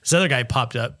like this other guy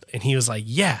popped up and he was like,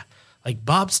 yeah, like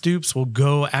Bob Stoops will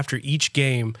go after each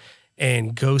game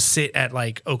and go sit at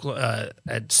like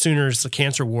at Sooners, the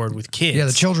cancer ward with kids. Yeah,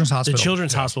 the children's hospital. The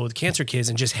children's hospital with cancer kids,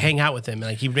 and just hang out with them. And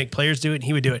like he would make players do it, and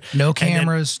he would do it. No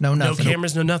cameras, no nothing. No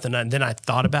cameras, no nothing. And then I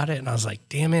thought about it, and I was like,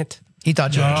 damn it. He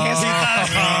thought you had cancer.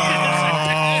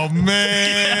 Oh,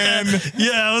 man.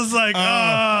 Yeah, I was like,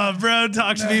 oh, bro,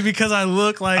 talk to me because I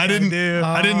look like I do.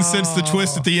 I didn't sense the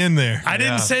twist at the end there. I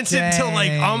didn't sense it until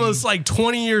like almost like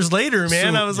 20 years later,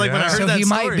 man. I was like, when I heard that he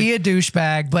story. might be a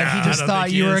douchebag, but he just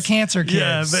thought you were a cancer kid.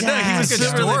 Yeah, but no, he was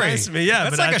super really nice to me. Yeah,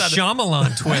 that's like a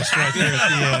Shyamalan twist right there at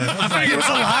the end. I thought he was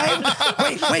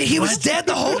alive. Wait, he was dead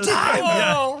the whole time.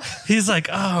 Yeah. He's like,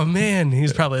 oh man.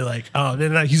 He's probably like, oh,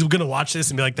 then he's gonna watch this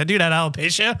and be like, that dude had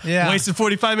alopecia. Yeah, wasted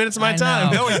 45 minutes of my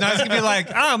time. No, he's not gonna be like,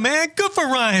 oh man, good for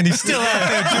Ryan. He's still out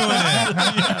there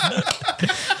doing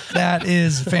it. That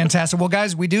is fantastic. Well,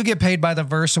 guys, we do get paid by the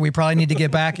verse, so we probably need to get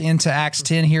back into Acts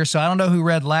 10 here. So I don't know who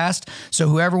read last. So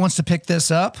whoever wants to pick this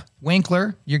up,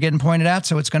 Winkler, you're getting pointed at,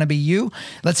 so it's going to be you.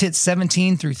 Let's hit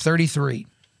 17 through 33.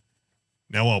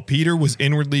 Now, while Peter was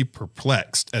inwardly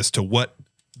perplexed as to what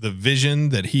the vision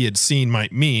that he had seen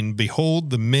might mean, behold,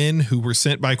 the men who were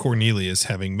sent by Cornelius,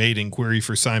 having made inquiry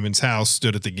for Simon's house,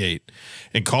 stood at the gate,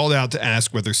 and called out to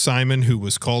ask whether Simon, who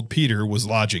was called Peter, was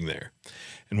lodging there.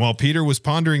 And while Peter was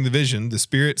pondering the vision, the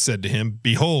Spirit said to him,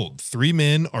 behold, 3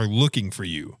 men are looking for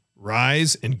you.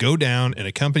 Rise and go down and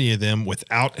accompany them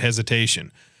without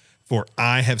hesitation, for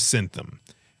I have sent them.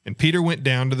 And Peter went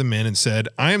down to the men and said,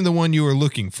 I am the one you are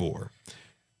looking for.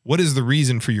 What is the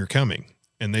reason for your coming?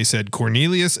 And they said,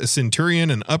 Cornelius, a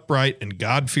centurion, an upright and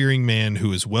God-fearing man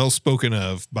who is well spoken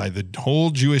of by the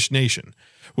whole Jewish nation,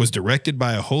 was directed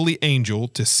by a holy angel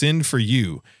to send for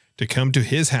you to come to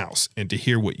his house and to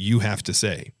hear what you have to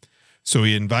say. So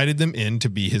he invited them in to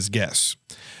be his guests.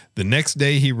 The next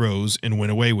day he rose and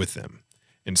went away with them.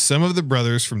 And some of the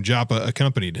brothers from Joppa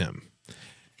accompanied him.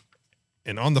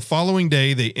 And on the following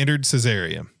day they entered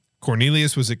Caesarea.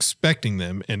 Cornelius was expecting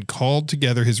them and called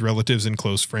together his relatives and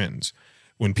close friends.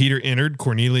 When Peter entered,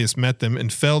 Cornelius met them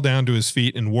and fell down to his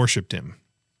feet and worshipped him.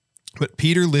 But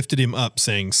Peter lifted him up,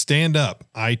 saying, Stand up,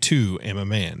 I too am a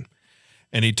man.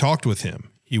 And he talked with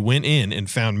him. He went in and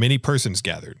found many persons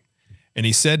gathered. And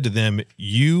he said to them,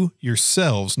 You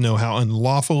yourselves know how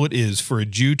unlawful it is for a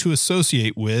Jew to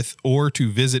associate with or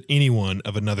to visit anyone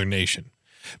of another nation.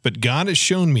 But God has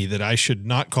shown me that I should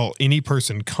not call any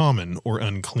person common or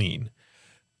unclean.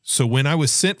 So when I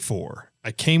was sent for,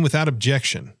 I came without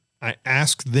objection. I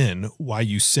asked then why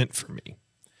you sent for me.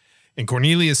 And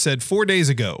Cornelius said, 4 days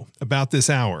ago, about this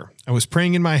hour, I was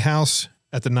praying in my house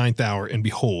at the 9th hour, and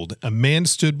behold, a man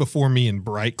stood before me in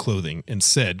bright clothing and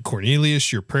said,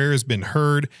 Cornelius, your prayer has been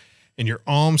heard, and your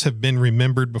alms have been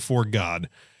remembered before God.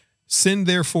 Send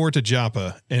therefore to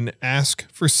Joppa and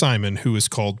ask for Simon, who is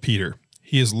called Peter.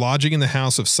 He is lodging in the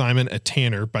house of Simon, a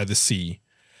tanner by the sea.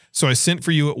 So I sent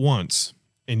for you at once,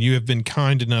 and you have been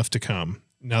kind enough to come.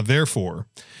 Now therefore,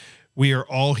 we are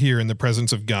all here in the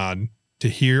presence of God to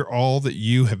hear all that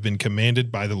you have been commanded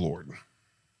by the Lord.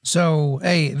 So,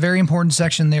 a very important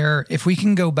section there. If we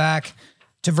can go back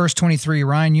to verse 23,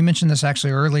 Ryan, you mentioned this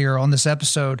actually earlier on this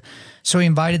episode. So he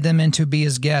invited them in to be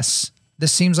his guests.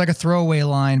 This seems like a throwaway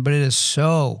line, but it is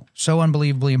so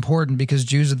unbelievably important because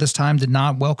Jews at this time did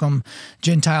not welcome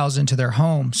Gentiles into their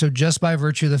home. So just by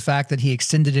virtue of the fact that he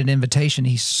extended an invitation,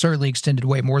 he certainly extended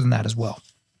way more than that as well.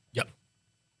 Yep.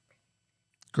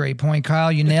 Great point,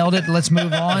 Kyle. You nailed it. Let's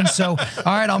move on. So, all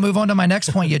right, I'll move on to my next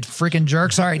point, you freaking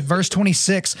jerks. All right, verse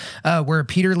 26, where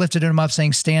Peter lifted him up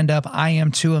saying, stand up, I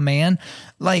am to a man.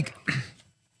 Like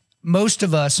most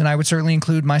of us, and I would certainly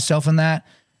include myself in that,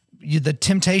 the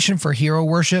temptation for hero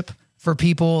worship, for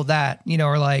people that,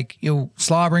 are like,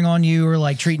 slobbering on you or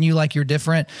like treating you like you're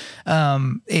different.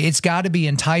 It's got to be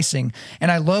enticing. And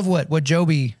I love what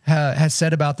Joby has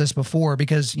said about this before,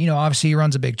 because, obviously he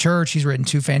runs a big church. He's written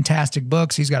 2 fantastic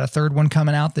books. He's got a 3rd one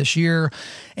coming out this year.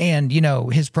 And,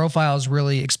 his profile is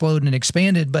really exploded and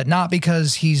expanded, but not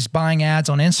because he's buying ads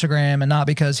on Instagram and not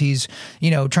because he's,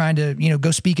 trying to, go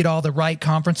speak at all the right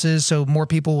conferences so more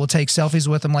people will take selfies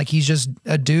with him. Like he's just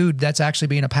a dude that's actually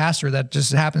being a pastor that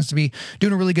just happens to be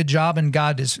doing a really good job, and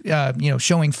God is,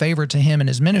 showing favor to him and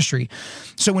his ministry.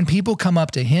 So when people come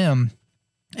up to him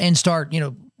and start,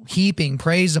 heaping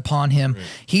praise upon him,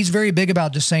 he's very big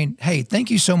about just saying, hey, thank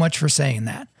you so much for saying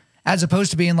that. As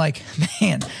opposed to being like,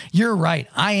 man, you're right.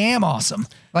 I am awesome.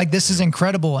 Like, this is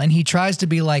incredible. And he tries to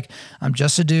be like, I'm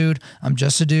just a dude. I'm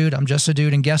just a dude. I'm just a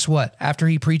dude. And guess what? After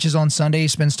he preaches on Sunday, he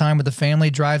spends time with the family,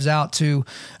 drives out to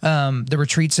the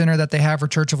retreat center that they have for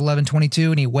Church of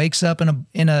 1122. And he wakes up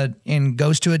and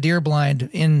goes to a deer blind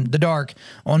in the dark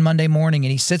on Monday morning.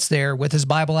 And he sits there with his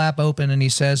Bible app open and he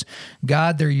says,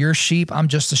 God, they're your sheep. I'm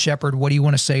just a shepherd. What do you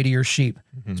want to say to your sheep?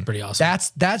 It's pretty awesome.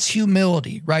 That's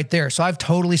humility right there. So I've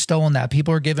totally stolen that.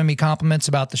 People are giving me compliments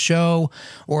about the show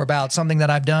or about something that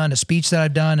I've done, a speech that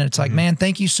I've done. And it's like, man,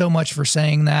 thank you so much for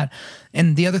saying that.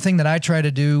 And the other thing that I try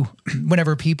to do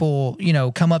whenever people,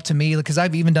 come up to me, because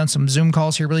I've even done some Zoom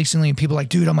calls here recently and people are like,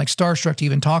 dude, I'm like starstruck to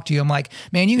even talk to you. I'm like,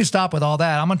 man, you can stop with all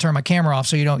that. I'm going to turn my camera off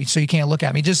so you can't look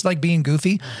at me, just like being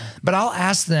goofy. But I'll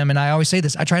ask them, and I always say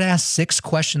this, I try to ask 6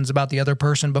 questions about the other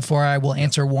person before I will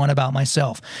answer one about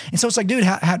myself. And so it's like, dude,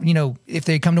 how if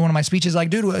they come to one of my speeches, like,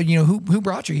 dude, who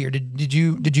brought you here? Did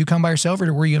you come by yourself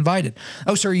or were you invited?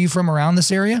 Oh, so are you from around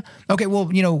this area? Okay, well,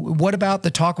 what about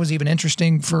the talk was even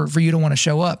interesting for you to want to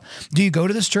show up? Do you go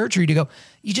to this church, or do you go?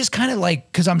 You just kind of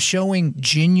like, because I'm showing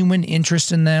genuine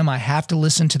interest in them, I have to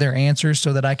listen to their answers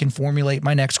so that I can formulate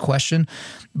my next question.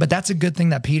 But that's a good thing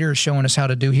that Peter is showing us how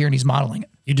to do here, and he's modeling it.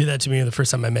 You did that to me the first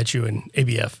time I met you in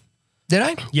ABF. Did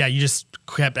I? Yeah, you just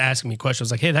kept asking me questions. I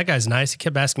was like, hey, that guy's nice. He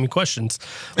kept asking me questions.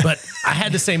 But I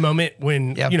had the same moment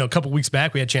when, a couple weeks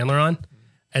back, we had Chandler on.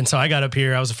 And so I got up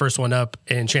here. I was the first one up,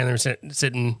 and Chandler was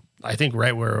sitting, I think,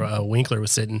 right where Winkler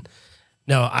was sitting.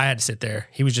 No, I had to sit there.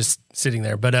 He was just sitting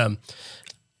there. But I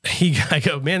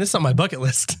go, man, this is on my bucket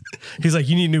list. He's like,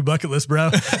 you need a new bucket list,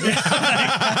 bro.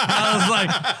 I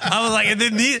was like, and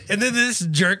then this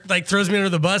jerk like throws me under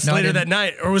the bus later that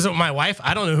night. Or was it my wife?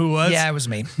 I don't know who it was. Yeah, it was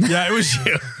me. Yeah, it was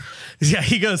you. Yeah,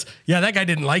 he goes, yeah, that guy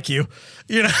didn't like you.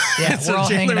 Yeah, so we're all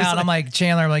hanging out. I'm like,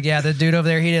 Chandler, I'm like, yeah, the dude over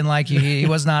there, he didn't like you. He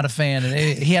was not a fan. And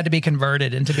he had to be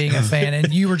converted into being a fan.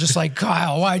 And you were just like,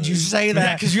 Kyle, why'd you say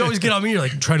that? Because you always get on me. You're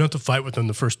like, try not to fight with them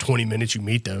the first 20 minutes you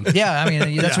meet them. Yeah, I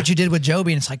mean, that's what you did with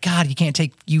Joby. And it's like, God, you can't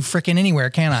take you freaking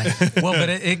anywhere, can I? Well, but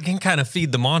it can kind of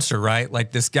feed the monster, right?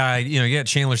 Like this guy, you got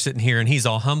Chandler sitting here and he's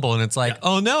all humble. And it's like,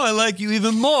 oh, no, I like you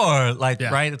even more. Like,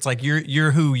 right? It's like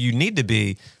you're who you need to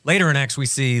be. Later in Acts, we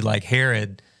see like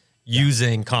Herod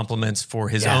using compliments for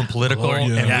his own political,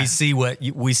 and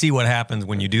we see what happens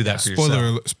when you do that for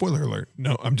yourself. Spoiler alert.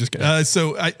 No, I'm just kidding.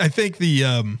 So I think the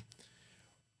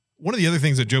one of the other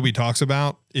things that Joby talks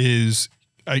about is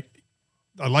I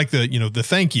like the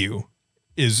thank you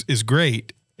is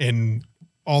great and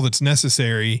all that's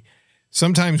necessary.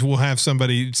 Sometimes we'll have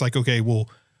somebody, it's like, okay, well,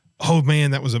 oh man,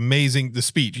 that was amazing. The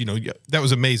speech, that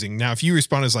was amazing. Now, if you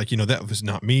respond as like, that was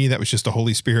not me, that was just the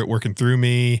Holy Spirit working through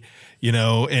me,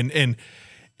 and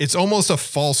it's almost a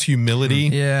false humility.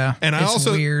 Yeah. And I It's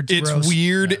also, weird. it's Gross.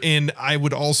 weird. And I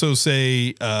would also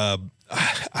say, I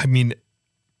mean,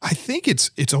 I think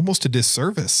it's almost a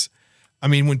disservice. I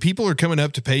mean, when people are coming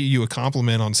up to pay you a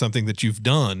compliment on something that you've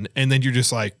done, and then you're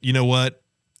just like, you know what?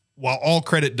 While all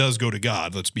credit does go to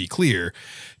God, let's be clear,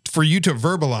 for you to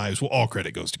verbalize, well, all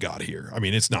credit goes to God here. I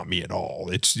mean, it's not me at all.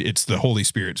 It's the Holy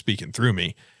Spirit speaking through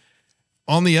me.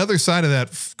 On the other side of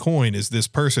that coin is this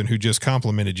person who just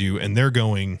complimented you, and they're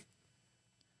going,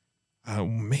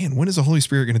 man, when is the Holy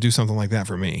Spirit going to do something like that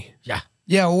for me? Yeah.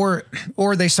 Yeah, or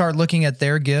they start looking at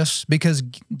their gifts, because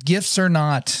gifts are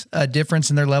not a difference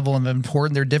in their level of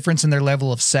important. They're difference in their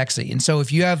level of sexy. And so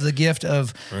if you have the gift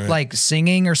of like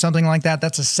singing or something like that,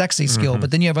 that's a sexy skill.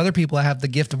 But then you have other people that have the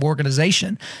gift of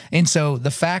organization. And so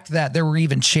the fact that there were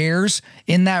even chairs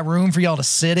in that room for y'all to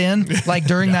sit in, like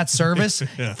during that service,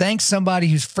 thanks somebody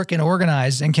who's freaking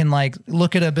organized and can like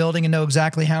look at a building and know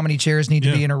exactly how many chairs need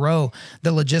to be in a row,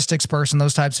 the logistics person,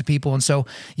 those types of people. And so,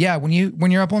 yeah,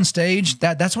 when you're up on stage,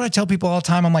 that's what I tell people all the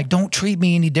time. I'm like, don't treat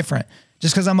me any different.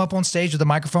 Just because I'm up on stage with a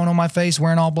microphone on my face,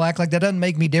 wearing all black, like that doesn't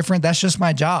make me different. That's just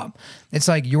my job. It's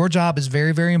like your job is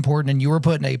very, very important, and you were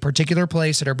put in a particular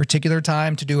place at a particular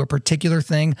time to do a particular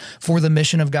thing for the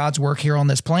mission of God's work here on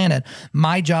this planet.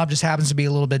 My job just happens to be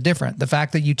a little bit different. The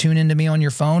fact that you tune into me on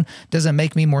your phone doesn't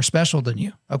make me more special than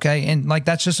you. Okay. And like,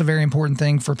 that's just a very important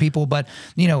thing for people. But,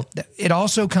 you know, it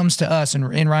also comes to us,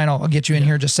 and Ryan, I'll get you in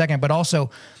here in just a second, but also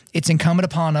it's incumbent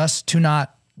upon us to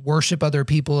not worship other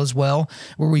people as well,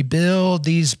 where we build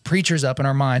these preachers up in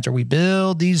our minds, or we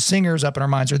build these singers up in our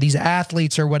minds, or these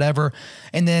athletes or whatever.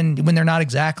 And then when they're not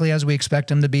exactly as we expect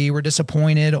them to be, we're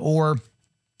disappointed. Or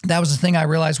that was the thing I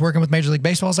realized working with Major League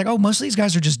Baseball. I was like, oh, most of these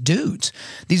guys are just dudes.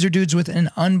 These are dudes with an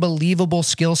unbelievable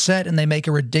skill set, and they make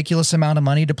a ridiculous amount of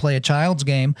money to play a child's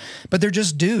game, but they're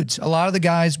just dudes. A lot of the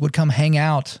guys would come hang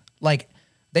out, like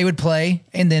they would play,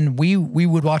 and then we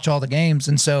would watch all the games.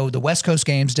 And so the West Coast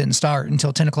games didn't start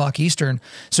until 10 o'clock Eastern.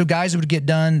 So guys would get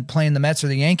done playing the Mets or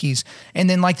the Yankees, and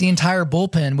then like the entire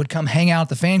bullpen would come hang out at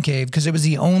the fan cave, because it was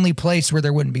the only place where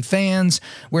there wouldn't be fans,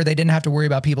 where they didn't have to worry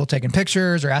about people taking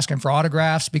pictures or asking for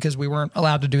autographs, because we weren't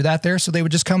allowed to do that there. So they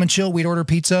would just come and chill. We'd order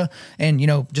pizza and, you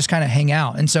know, just kind of hang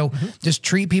out. And so just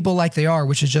treat people like they are,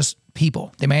 which is just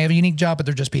people. They may have a unique job, but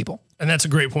they're just people. And that's a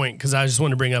great point, because I just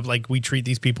want to bring up, like, we treat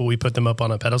these people, we put them up on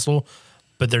a pedestal,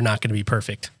 but they're not going to be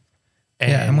perfect.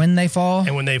 And when they fall,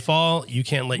 you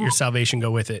can't let your salvation go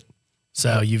with it.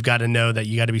 So you've got to know that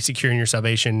you got to be secure in your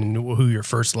salvation and who your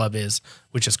first love is,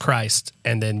 which is Christ.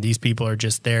 And then these people are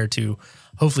just there to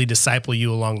hopefully disciple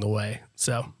you along the way.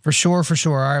 So For sure.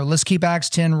 All right, let's keep Acts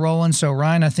 10 rolling. So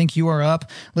Ryan, I think you are up.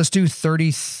 Let's do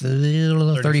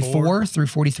 34 through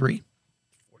 43.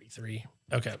 43.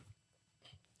 Okay.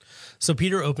 So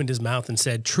Peter opened his mouth and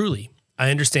said, "Truly,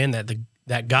 I understand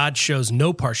that God shows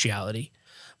no partiality,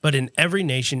 but in every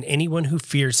nation, anyone who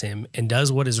fears him and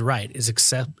does what is right is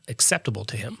acceptable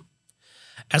to him.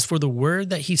 As for the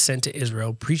word that he sent to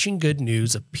Israel, preaching good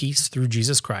news of peace through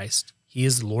Jesus Christ, he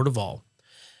is the Lord of all.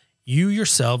 You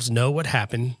yourselves know what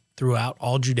happened throughout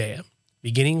all Judea,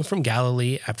 beginning from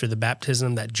Galilee after the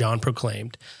baptism that John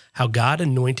proclaimed, how God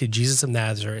anointed Jesus of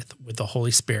Nazareth with the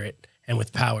Holy Spirit and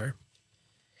with power.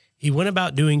 He went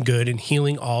about doing good and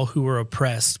healing all who were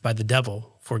oppressed by the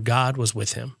devil, for God was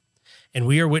with him. And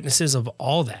we are witnesses of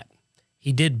all that.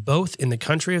 He did both in the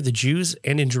country of the Jews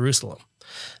and in Jerusalem.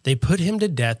 They put him to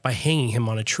death by hanging him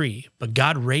on a tree, but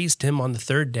God raised him on the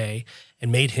third day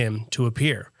and made him to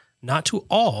appear, not to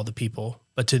all the people,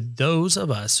 but to those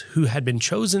of us who had been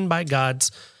chosen by God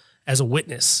as a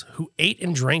witness, who ate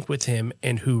and drank with him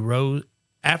and who rose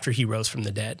after he rose from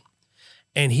the dead.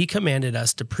 And he commanded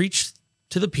us to preach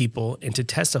to the people and to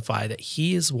testify that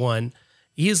he is the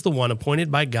one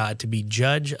appointed by God to be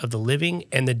judge of the living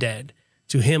and the dead.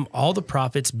 To him all the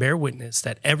prophets bear witness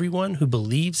that everyone who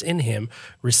believes in him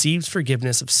receives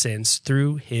forgiveness of sins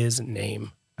through his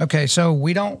name." Okay, so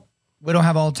we don't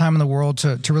have all the time in the world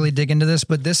to really dig into this,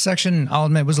 but this section, I'll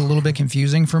admit, was a little bit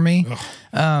confusing for me.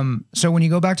 So when you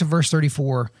go back to verse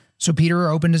 34, so Peter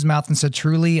opened his mouth and said,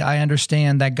 "Truly, I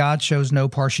understand that God shows no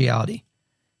partiality."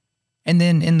 And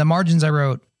then in the margins I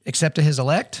wrote, "Except to his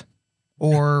elect,"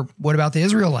 or what about the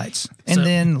Israelites? And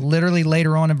then literally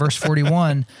later on in verse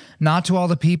 41, "Not to all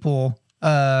the people,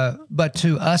 but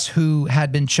to us who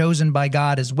had been chosen by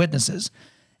God as witnesses."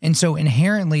 And so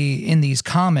inherently in these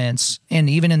comments, and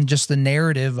even in just the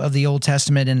narrative of the Old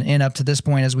Testament and up to this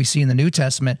point, as we see in the New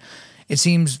Testament, it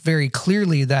seems very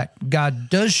clearly that God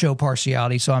does show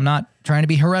partiality. So I'm not trying to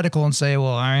be heretical and say,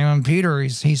 well, I am Peter,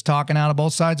 he's talking out of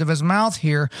both sides of his mouth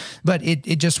here, but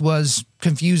it just was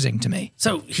confusing to me.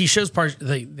 So he shows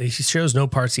he shows no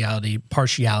partiality.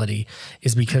 Partiality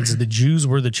is because the Jews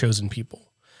were the chosen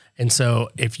people. And so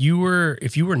if you were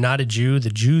not a Jew, the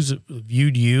Jews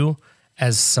viewed you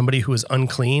as somebody who was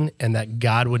unclean and that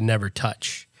God would never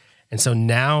touch. And so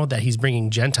now that he's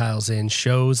bringing Gentiles in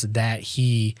shows that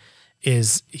he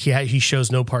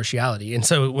shows no partiality. And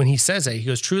so when he says that, he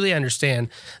goes, truly I understand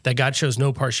that God shows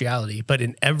no partiality, but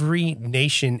in every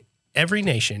nation,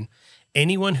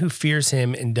 anyone who fears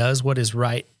him and does what is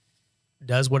right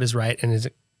and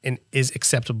is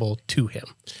acceptable to him.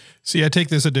 See, I take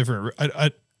this a different,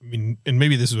 I mean, and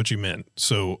maybe this is what you meant.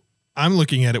 So I'm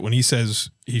looking at it when he says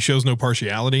he shows no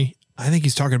partiality. I think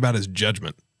he's talking about his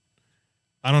judgment.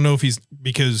 I don't know if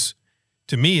because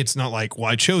to me, it's not like, well,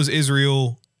 I chose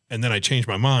Israel and then I changed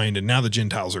my mind and now the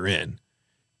Gentiles are in.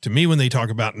 To me, when they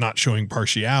talk about not showing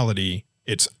partiality,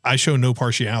 it's I show no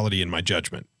partiality in my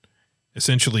judgment.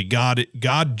 Essentially, God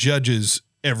judges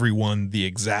everyone the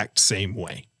exact same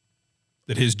way,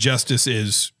 that his justice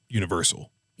is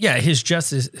universal. Yeah, his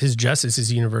justice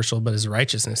is universal, but his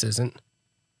righteousness isn't.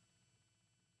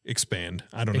 Expand.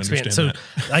 I don't understand so, that.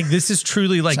 Like, this is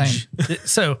truly like,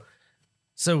 Same.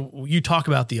 so you talk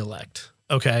about the elect,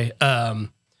 okay?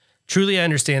 Truly, I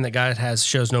understand that God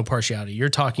shows no partiality. You're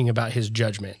talking about his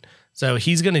judgment. So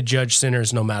he's going to judge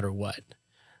sinners no matter what.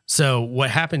 So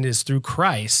what happened is through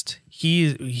Christ,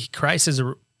 Christ is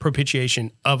a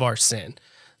propitiation of our sin.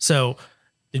 So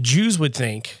the Jews would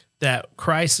think that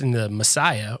Christ and the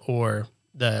Messiah, or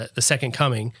the second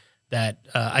coming that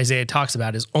Isaiah talks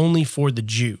about, is only for the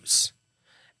Jews.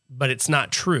 But it's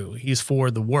not true. He's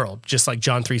for the world, just like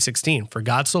John 3:16. For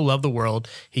God so loved the world,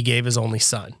 he gave his only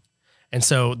son. And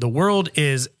so the world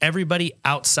is everybody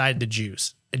outside the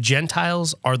Jews.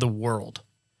 Gentiles are the world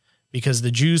because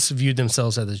the Jews viewed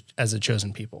themselves as a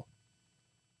chosen people.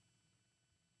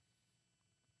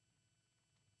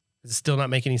 Does it still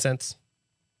not make any sense?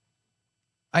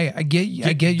 I get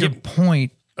your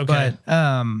point, Okay.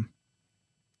 but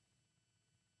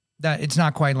that it's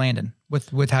not quite landing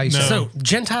with how you said it. So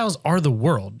Gentiles are the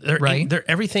world. Right. They're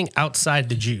everything outside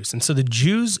the Jews. And so the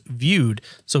Jews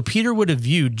so Peter would have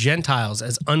viewed Gentiles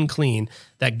as unclean,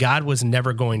 that God was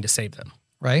never going to save them.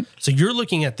 Right. So you're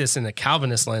looking at this in a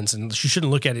Calvinist lens, and you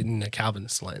shouldn't look at it in a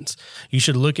Calvinist lens. You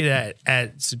should look at it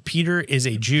as Peter is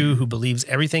a Jew who believes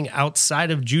everything outside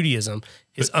of Judaism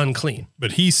is unclean.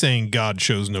 But he's saying God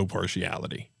shows no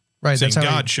partiality. Right. Saying That's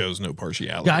how God shows no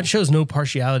partiality. God shows no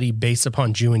partiality based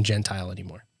upon Jew and Gentile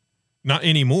anymore. Not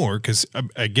anymore, because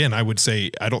again, I would say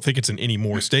I don't think it's an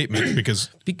anymore statement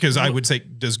because I would say,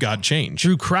 does God change?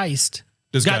 Through Christ,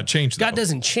 Does God change, though? God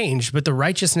doesn't change, but the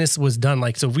righteousness was done.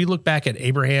 Like, so if we look back at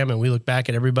Abraham and we look back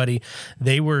at everybody,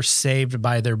 they were saved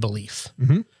by their belief.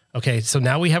 Mm-hmm. Okay, so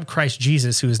now we have Christ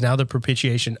Jesus, who is now the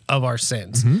propitiation of our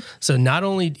sins. Mm-hmm. So not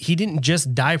only, he didn't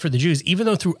just die for the Jews, even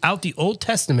though throughout the Old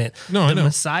Testament, the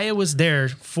Messiah was there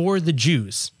for the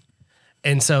Jews.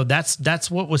 And so that's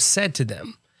what was said to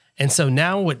them. And so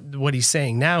now what he's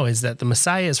saying now is that the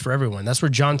Messiah is for everyone. That's where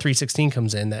John 3:16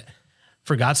 comes in, that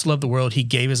for God so loved the world, he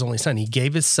gave his only son. He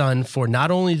gave his son for not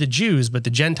only the Jews, but the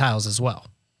Gentiles as well.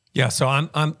 Yeah. So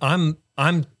I'm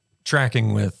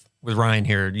tracking with Ryan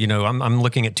here. You know, I'm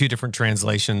looking at two different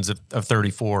translations of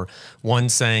 34. One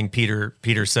saying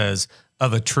Peter says,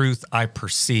 of a truth I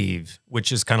perceive,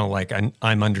 which is kind of like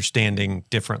I'm understanding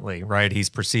differently, right? He's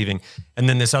perceiving. And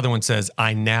then this other one says,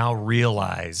 I now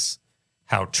realize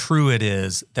how true it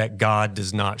is that God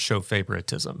does not show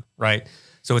favoritism, right?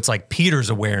 So it's like Peter's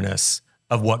awareness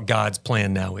of what God's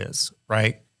plan now is,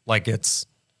 right? Like it's...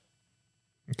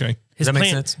 Okay. His Does that plan,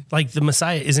 make sense? like the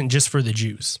Messiah isn't just for the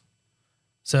Jews.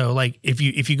 So like if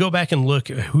you go back and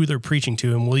look at who they're preaching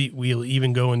to, and we'll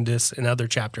even go in this in other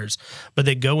chapters, but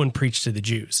they go and preach to the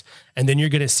Jews. And then you're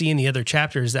going to see in the other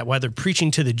chapters that while they're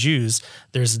preaching to the Jews,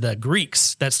 there's the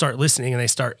Greeks that start listening,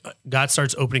 and God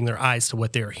starts opening their eyes to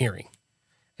what they're hearing.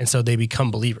 And so they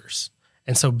become believers.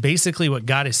 And so basically what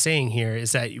God is saying here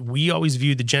is that we always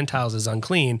view the Gentiles as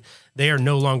unclean. They are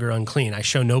no longer unclean. I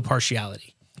show no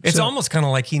partiality. It's almost kind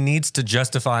of like he needs to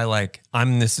justify, like,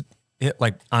 I'm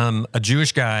a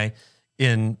Jewish guy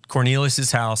in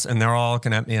Cornelius's house, and they're all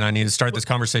looking at me, and I need to start this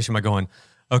conversation by going,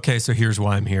 okay, so here's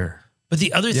why I'm here. But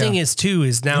the other thing is too,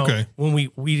 is now when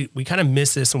we kind of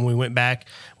missed this when we went back,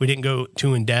 we didn't go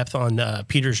too in depth on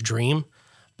Peter's dream.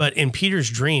 But in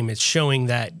Peter's dream, it's showing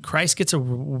that Christ gets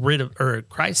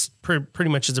Christ pretty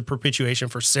much is a perpetuation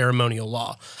for ceremonial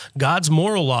law. God's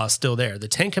moral law is still there. The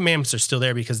 10 Commandments are still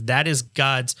there because that is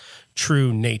God's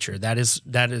true nature. That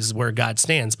is where God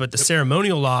stands. But the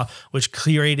ceremonial law, which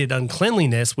created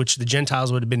uncleanliness, which the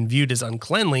Gentiles would have been viewed as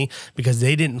uncleanly because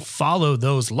they didn't follow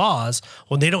those laws.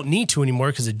 Well, they don't need to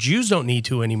anymore because the Jews don't need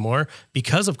to anymore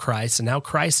because of Christ. And now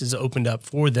Christ is opened up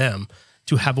for them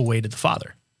to have a way to the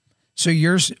Father. So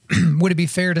would it be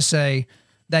fair to say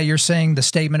that you're saying the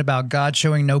statement about God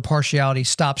showing no partiality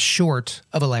stops short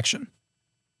of election?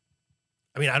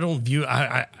 I mean, I don't view,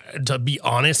 to be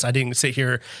honest, I didn't sit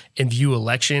here and view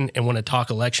election and want to talk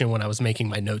election when I was making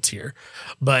my notes here.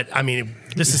 But I mean,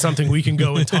 this is something we can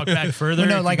go and talk back further.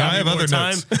 No, like I have other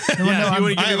notes. If you want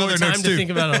to give me more time to think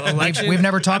about election. We've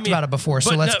never talked about it before,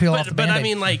 so let's peel off the Band-Aid. But I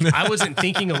mean, like, I wasn't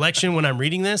thinking election when I'm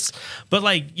reading this, but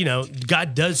like, you know,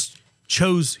 God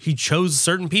he chose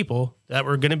certain people that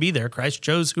were going to be there. Christ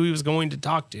chose who he was going to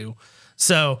talk to.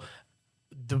 So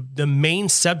the main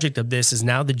subject of this is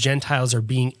now the Gentiles are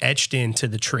being etched into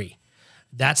the tree.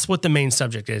 That's what the main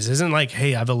subject is. It isn't like,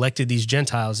 hey, I've elected these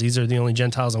Gentiles. These are the only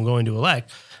Gentiles I'm going to elect.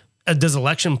 Does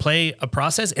election play a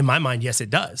process? In my mind, yes, it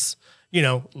does, you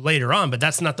know, later on, but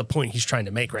that's not the point he's trying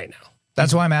to make right now.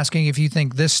 That's why I'm asking if you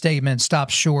think this statement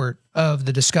stops short of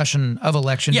the discussion of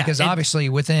election, because obviously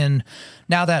within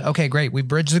now that, okay, great, we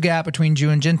bridged the gap between Jew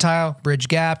and Gentile, bridge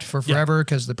gapped for forever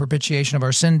because the propitiation of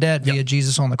our sin debt via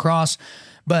Jesus on the cross.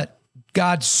 But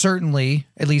God certainly,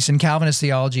 at least in Calvinist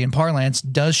theology and parlance,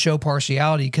 does show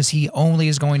partiality because he only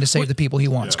is going to save the people he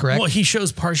wants, correct? Well, he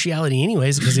shows partiality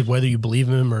anyways because of whether you believe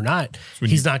in him or not,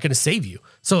 he's not going to save you.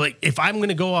 So like, if I'm going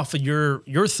to go off of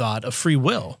your thought of free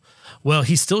will, well,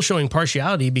 he's still showing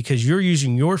partiality because you're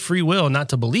using your free will not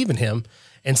to believe in him.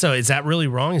 And so is that really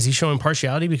wrong? Is he showing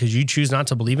partiality because you choose not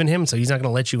to believe in him? So he's not going to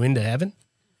let you into heaven?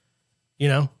 You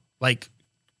know, like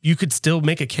you could still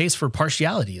make a case for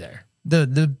partiality there.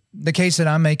 The case that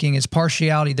I'm making is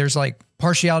partiality. There's like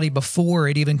partiality before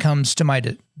it even comes to my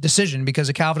decision, because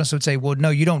a Calvinist would say, well, no,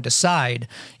 you don't decide.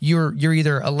 You're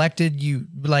either elected, you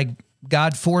like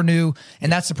God foreknew.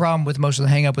 And that's the problem with most of the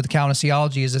hang up with the Calvinist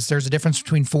theology is that there's a difference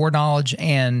between foreknowledge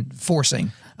and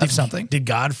forcing of something. Did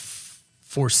God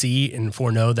foresee and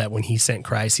foreknow that when he sent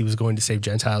Christ, he was going to save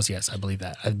Gentiles? Yes, I believe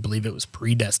that. I believe it was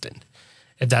predestined.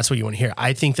 If that's what you want to hear.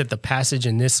 I think that the passage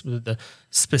in this, the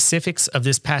specifics of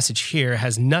this passage here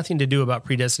has nothing to do about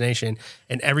predestination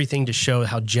and everything to show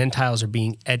how Gentiles are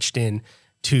being etched in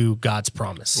to God's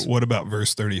promise. What about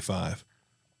verse 35?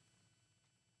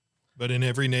 But in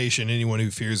every nation, anyone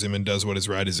who fears him and does what is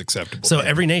right is acceptable. So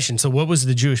every nation. So what was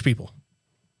the Jewish people?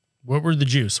 What were the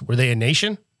Jews? Were they a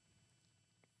nation?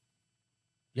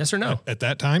 Yes or no? At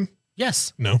that time?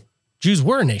 Yes. No. Jews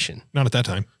were a nation. Not at that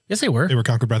time. Yes, they were. They were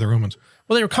conquered by the Romans.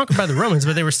 Well, they were conquered by the Romans,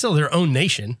 but they were still their own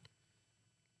nation.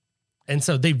 And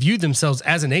so they viewed themselves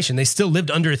as a nation. They still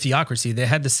lived under a theocracy. They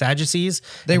had the Sadducees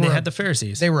they had the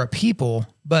Pharisees. They were a people,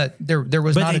 but there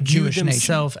was not a Jewish nation. They viewed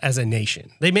themselves as a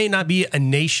nation. They may not be a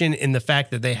nation in the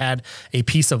fact that they had a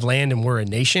piece of land and were a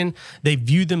nation. They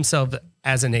viewed themselves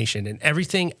as a nation, and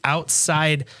everything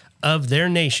outside of their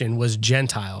nation was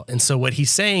Gentile. And so what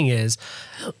he's saying is,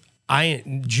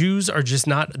 Jews are just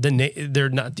not they're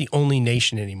not the only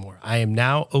nation anymore. I am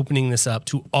now opening this up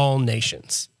to all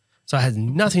nations. So it has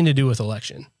nothing to do with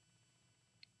election.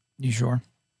 You sure?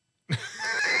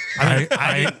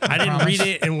 I didn't read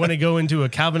it and want to go into a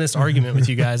Calvinist argument with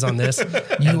you guys on this.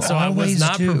 So I was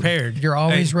not prepared. You're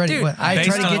always ready. Dude, I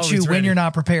try to get you when you're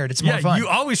not prepared. It's more fun. You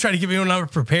always try to get me when I'm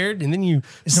not prepared, and then you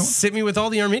sit me with all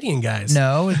the Arminian guys.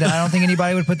 No, I don't think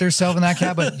anybody would put themselves in that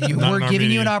cap, but we're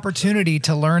giving you an opportunity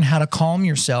to learn how to calm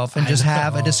yourself and just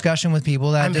have a discussion with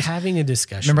people. I'm having a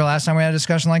discussion. Remember last time we had a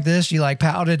discussion like this? You like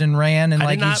pouted and ran, and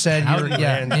like you said,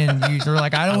 and you were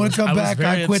like, I don't want to come back.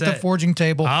 I quit the forging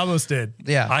table. I almost did.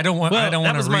 Yeah. I don't want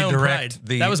to redirect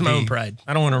that was my own pride.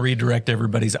 I don't want to redirect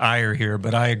everybody's ire here,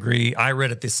 but I agree. I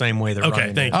read it the same way that Ryan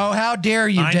thank did. you. Oh, how dare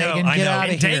you, Dagan? Get out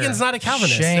of here. Dagan's not a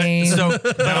Calvinist. Shame. So,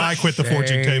 but I quit the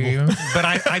forging table. But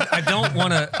I don't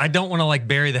want to like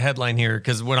bury the headline here,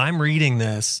 because when I'm reading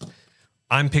this,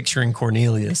 I'm picturing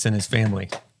Cornelius and his family,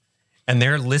 and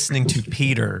they're listening to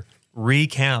Peter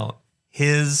recount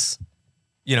his.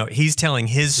 You know, he's telling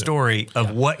his story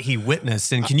of what he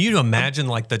witnessed. And can you imagine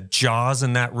like the jaws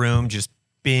in that room just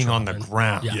being on the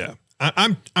ground? Yeah.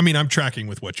 I'm tracking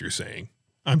with what you're saying.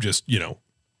 I'm just, you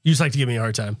just like to give me a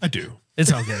hard time. I do.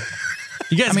 It's all good.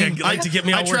 You guys like to get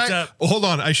me all worked up. Well, hold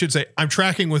on. I should say I'm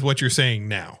tracking with what you're saying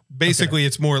now. Basically,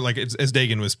 It's more like, as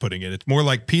Dagan was putting it, it's more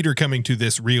like Peter coming to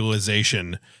this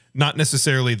realization, not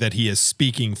necessarily that he is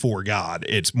speaking for God.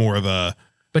 It's more of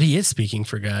But he is speaking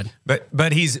for God.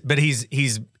 But he's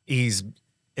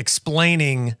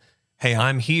explaining, hey,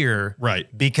 I'm here,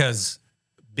 Right. because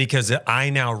I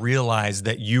now realize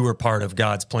that you were part of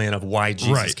God's plan of why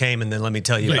Jesus came, and then let me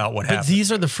tell you about what happened. But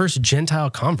these are the first Gentile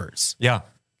converts. Yeah.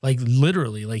 Like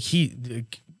literally, like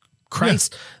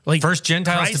Christ, like first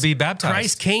Gentiles to be baptized.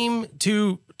 Christ came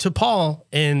to Paul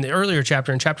in the earlier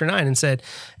chapter, in chapter 9, and said,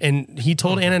 and he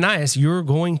told Ananias, you're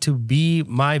going to be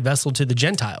my vessel to the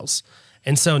Gentiles.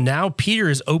 And so now Peter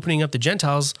is opening up the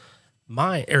Gentiles'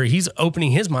 mind, or he's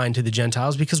opening his mind to the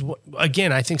Gentiles, because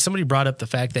again, I think somebody brought up the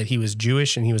fact that he was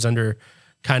Jewish and he was under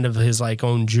kind of his like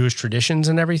own Jewish traditions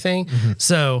and everything.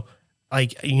 So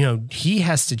like, you know, he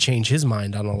has to change his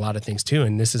mind on a lot of things too.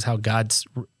 And this is how God's,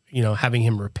 you know, having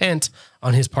him repent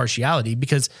on his partiality,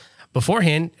 because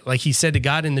beforehand, like he said to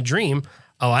God in the dream,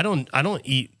 oh, I don't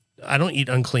eat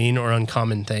unclean or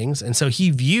uncommon things. And so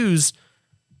he views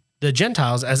the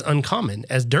Gentiles as uncommon,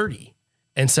 as dirty.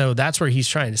 And so that's where he's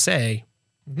trying to say,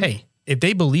 hey, if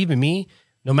they believe in me,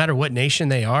 no matter what nation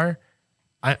they are,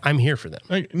 I'm here for them.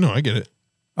 I get it.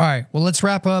 All right. Well, let's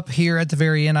wrap up here at the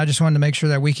very end. I just wanted to make sure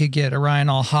that we could get Orion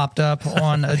all hopped up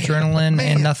on adrenaline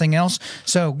and nothing else.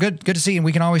 So good to see. And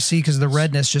we can always see because the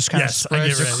redness just kind of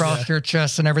spreads across your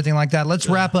chest and everything like that. Let's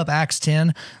wrap up Acts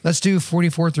 10. Let's do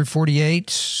 44 through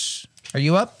 48. Are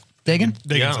you up, Dagan?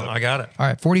 Yeah, I got it. All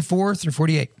right. 44 through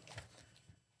 48.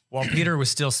 While Peter was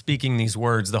still speaking these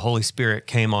words, the Holy Spirit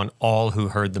came on all who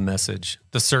heard the message.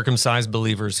 The circumcised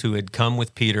believers who had come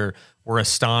with Peter were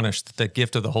astonished that the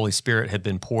gift of the Holy Spirit had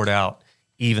been poured out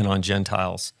even on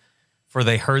Gentiles, for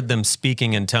they heard them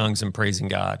speaking in tongues and praising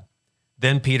God.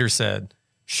 Then Peter said,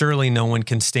 surely no one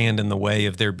can stand in the way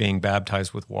of their being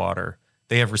baptized with water.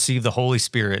 They have received the Holy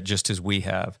Spirit just as we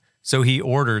have. So he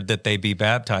ordered that they be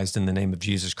baptized in the name of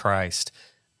Jesus Christ.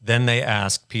 Then they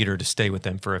asked Peter to stay with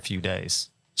them for a few days.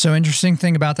 So interesting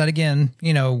thing about that, again,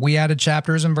 you know, we added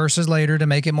chapters and verses later to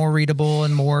make it more readable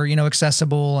and more, you know,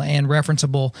 accessible and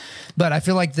referenceable. But I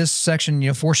feel like this section, you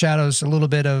know, foreshadows a little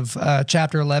bit of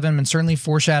chapter 11 and certainly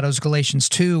foreshadows Galatians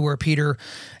 2, where Peter,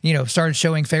 you know, started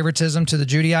showing favoritism to the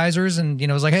Judaizers and, you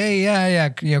know, was like, hey, yeah,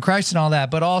 you know, Christ and all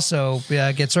that, but also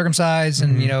get circumcised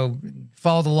and, you know,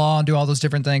 follow the law and do all those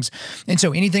different things. And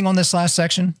so anything on this last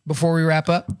section before we wrap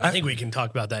up? I think we can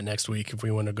talk about that next week if we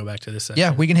want to go back to this section.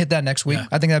 Yeah, we can hit that next week. Yeah.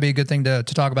 I think that'd be a good thing to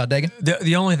talk about, Dagan.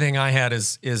 The only thing I had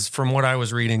is from what I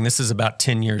was reading, this is about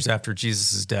 10 years after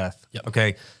Jesus' death. Yep.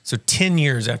 Okay, so 10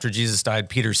 years after Jesus died,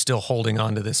 Peter's still holding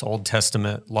on to this Old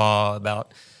Testament law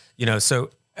about, you know,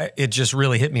 so it just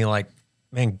really hit me like,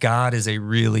 man, God is a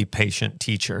really patient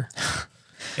teacher.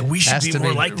 And we should be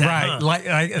more like that, right? huh? Like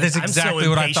that's exactly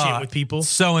what I thought. With people,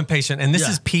 so impatient, and this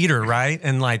is Peter, right?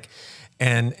 And like,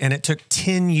 and it took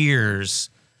 10 years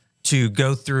to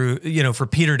go through, you know, for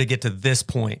Peter to get to this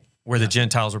point where the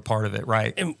Gentiles were part of it,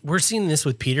 right? And we're seeing this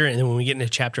with Peter, and then when we get into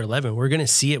chapter 11, we're going to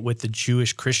see it with the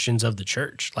Jewish Christians of the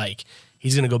church. Like,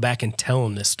 he's going to go back and tell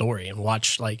them this story and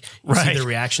watch, like, you see the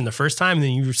reaction the first time, and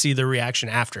then you see the reaction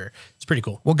after. It's pretty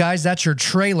cool. Well, guys, that's your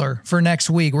trailer for next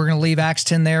week. We're going to leave Acts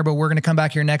 10 there, but we're going to come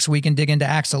back here next week and dig into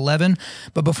Acts 11.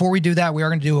 But before we do that, we are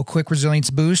going to do a quick resilience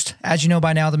boost. As you know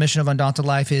by now, the mission of Undaunted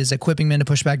Life is equipping men to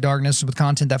push back darkness with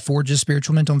content that forges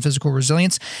spiritual, mental, and physical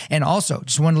resilience. And also,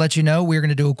 just wanted to let you know, we're going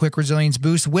to do a quick resilience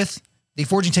boost with the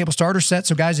forging table starter set.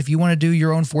 So guys, if you want to do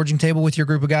your own forging table with your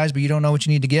group of guys, but you don't know what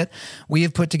you need to get, we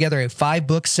have put together a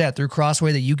 5-book set through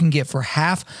Crossway that you can get for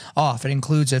half off. It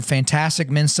includes a fantastic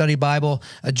men's study Bible,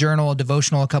 a journal, a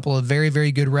devotional, a couple of very,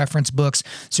 very good reference books.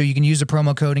 So you can use the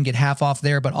promo code and get half off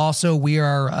there. But also we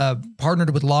are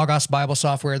partnered with Logos Bible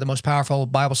Software, the most powerful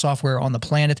Bible software on the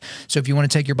planet. So if you want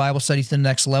to take your Bible study to the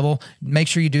next level, make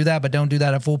sure you do that, but don't do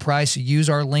that at full price. Use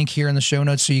our link here in the show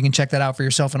notes so you can check that out for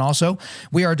yourself. And also,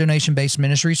 we are a donation-based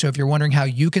ministry. So if you're wondering how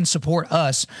you can support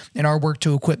us in our work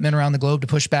to equip men around the globe to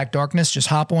push back darkness, just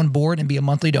hop on board and be a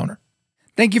monthly donor.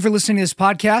 Thank you for listening to this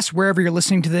podcast. Wherever you're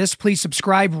listening to this, please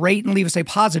subscribe, rate, and leave us a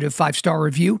positive 5-star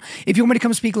review. If you want me to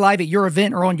come speak live at your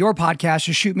event or on your podcast,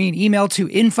 just shoot me an email to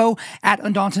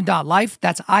info@Undaunted.Life.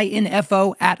 That's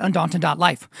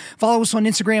info@Undaunted.Life. Follow us on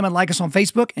Instagram and like us on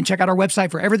Facebook, and check out our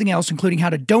website for everything else, including how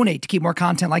to donate to keep more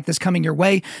content like this coming your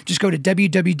way. Just go to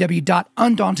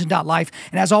www.Undaunted.Life.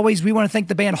 And as always, we want to thank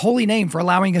the band Holy Name for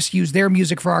allowing us to use their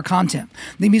music for our content.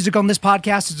 The music on this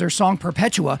podcast is their song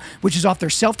Perpetua, which is off their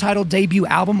self-titled debut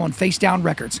album on Face Down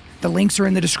Records. The links are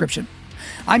in the description.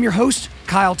 I'm your host,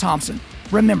 Kyle Thompson.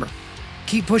 Remember,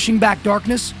 keep pushing back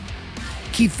darkness,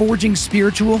 keep forging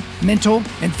spiritual, mental,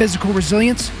 and physical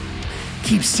resilience,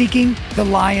 keep seeking the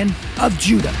Lion of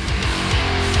Judah.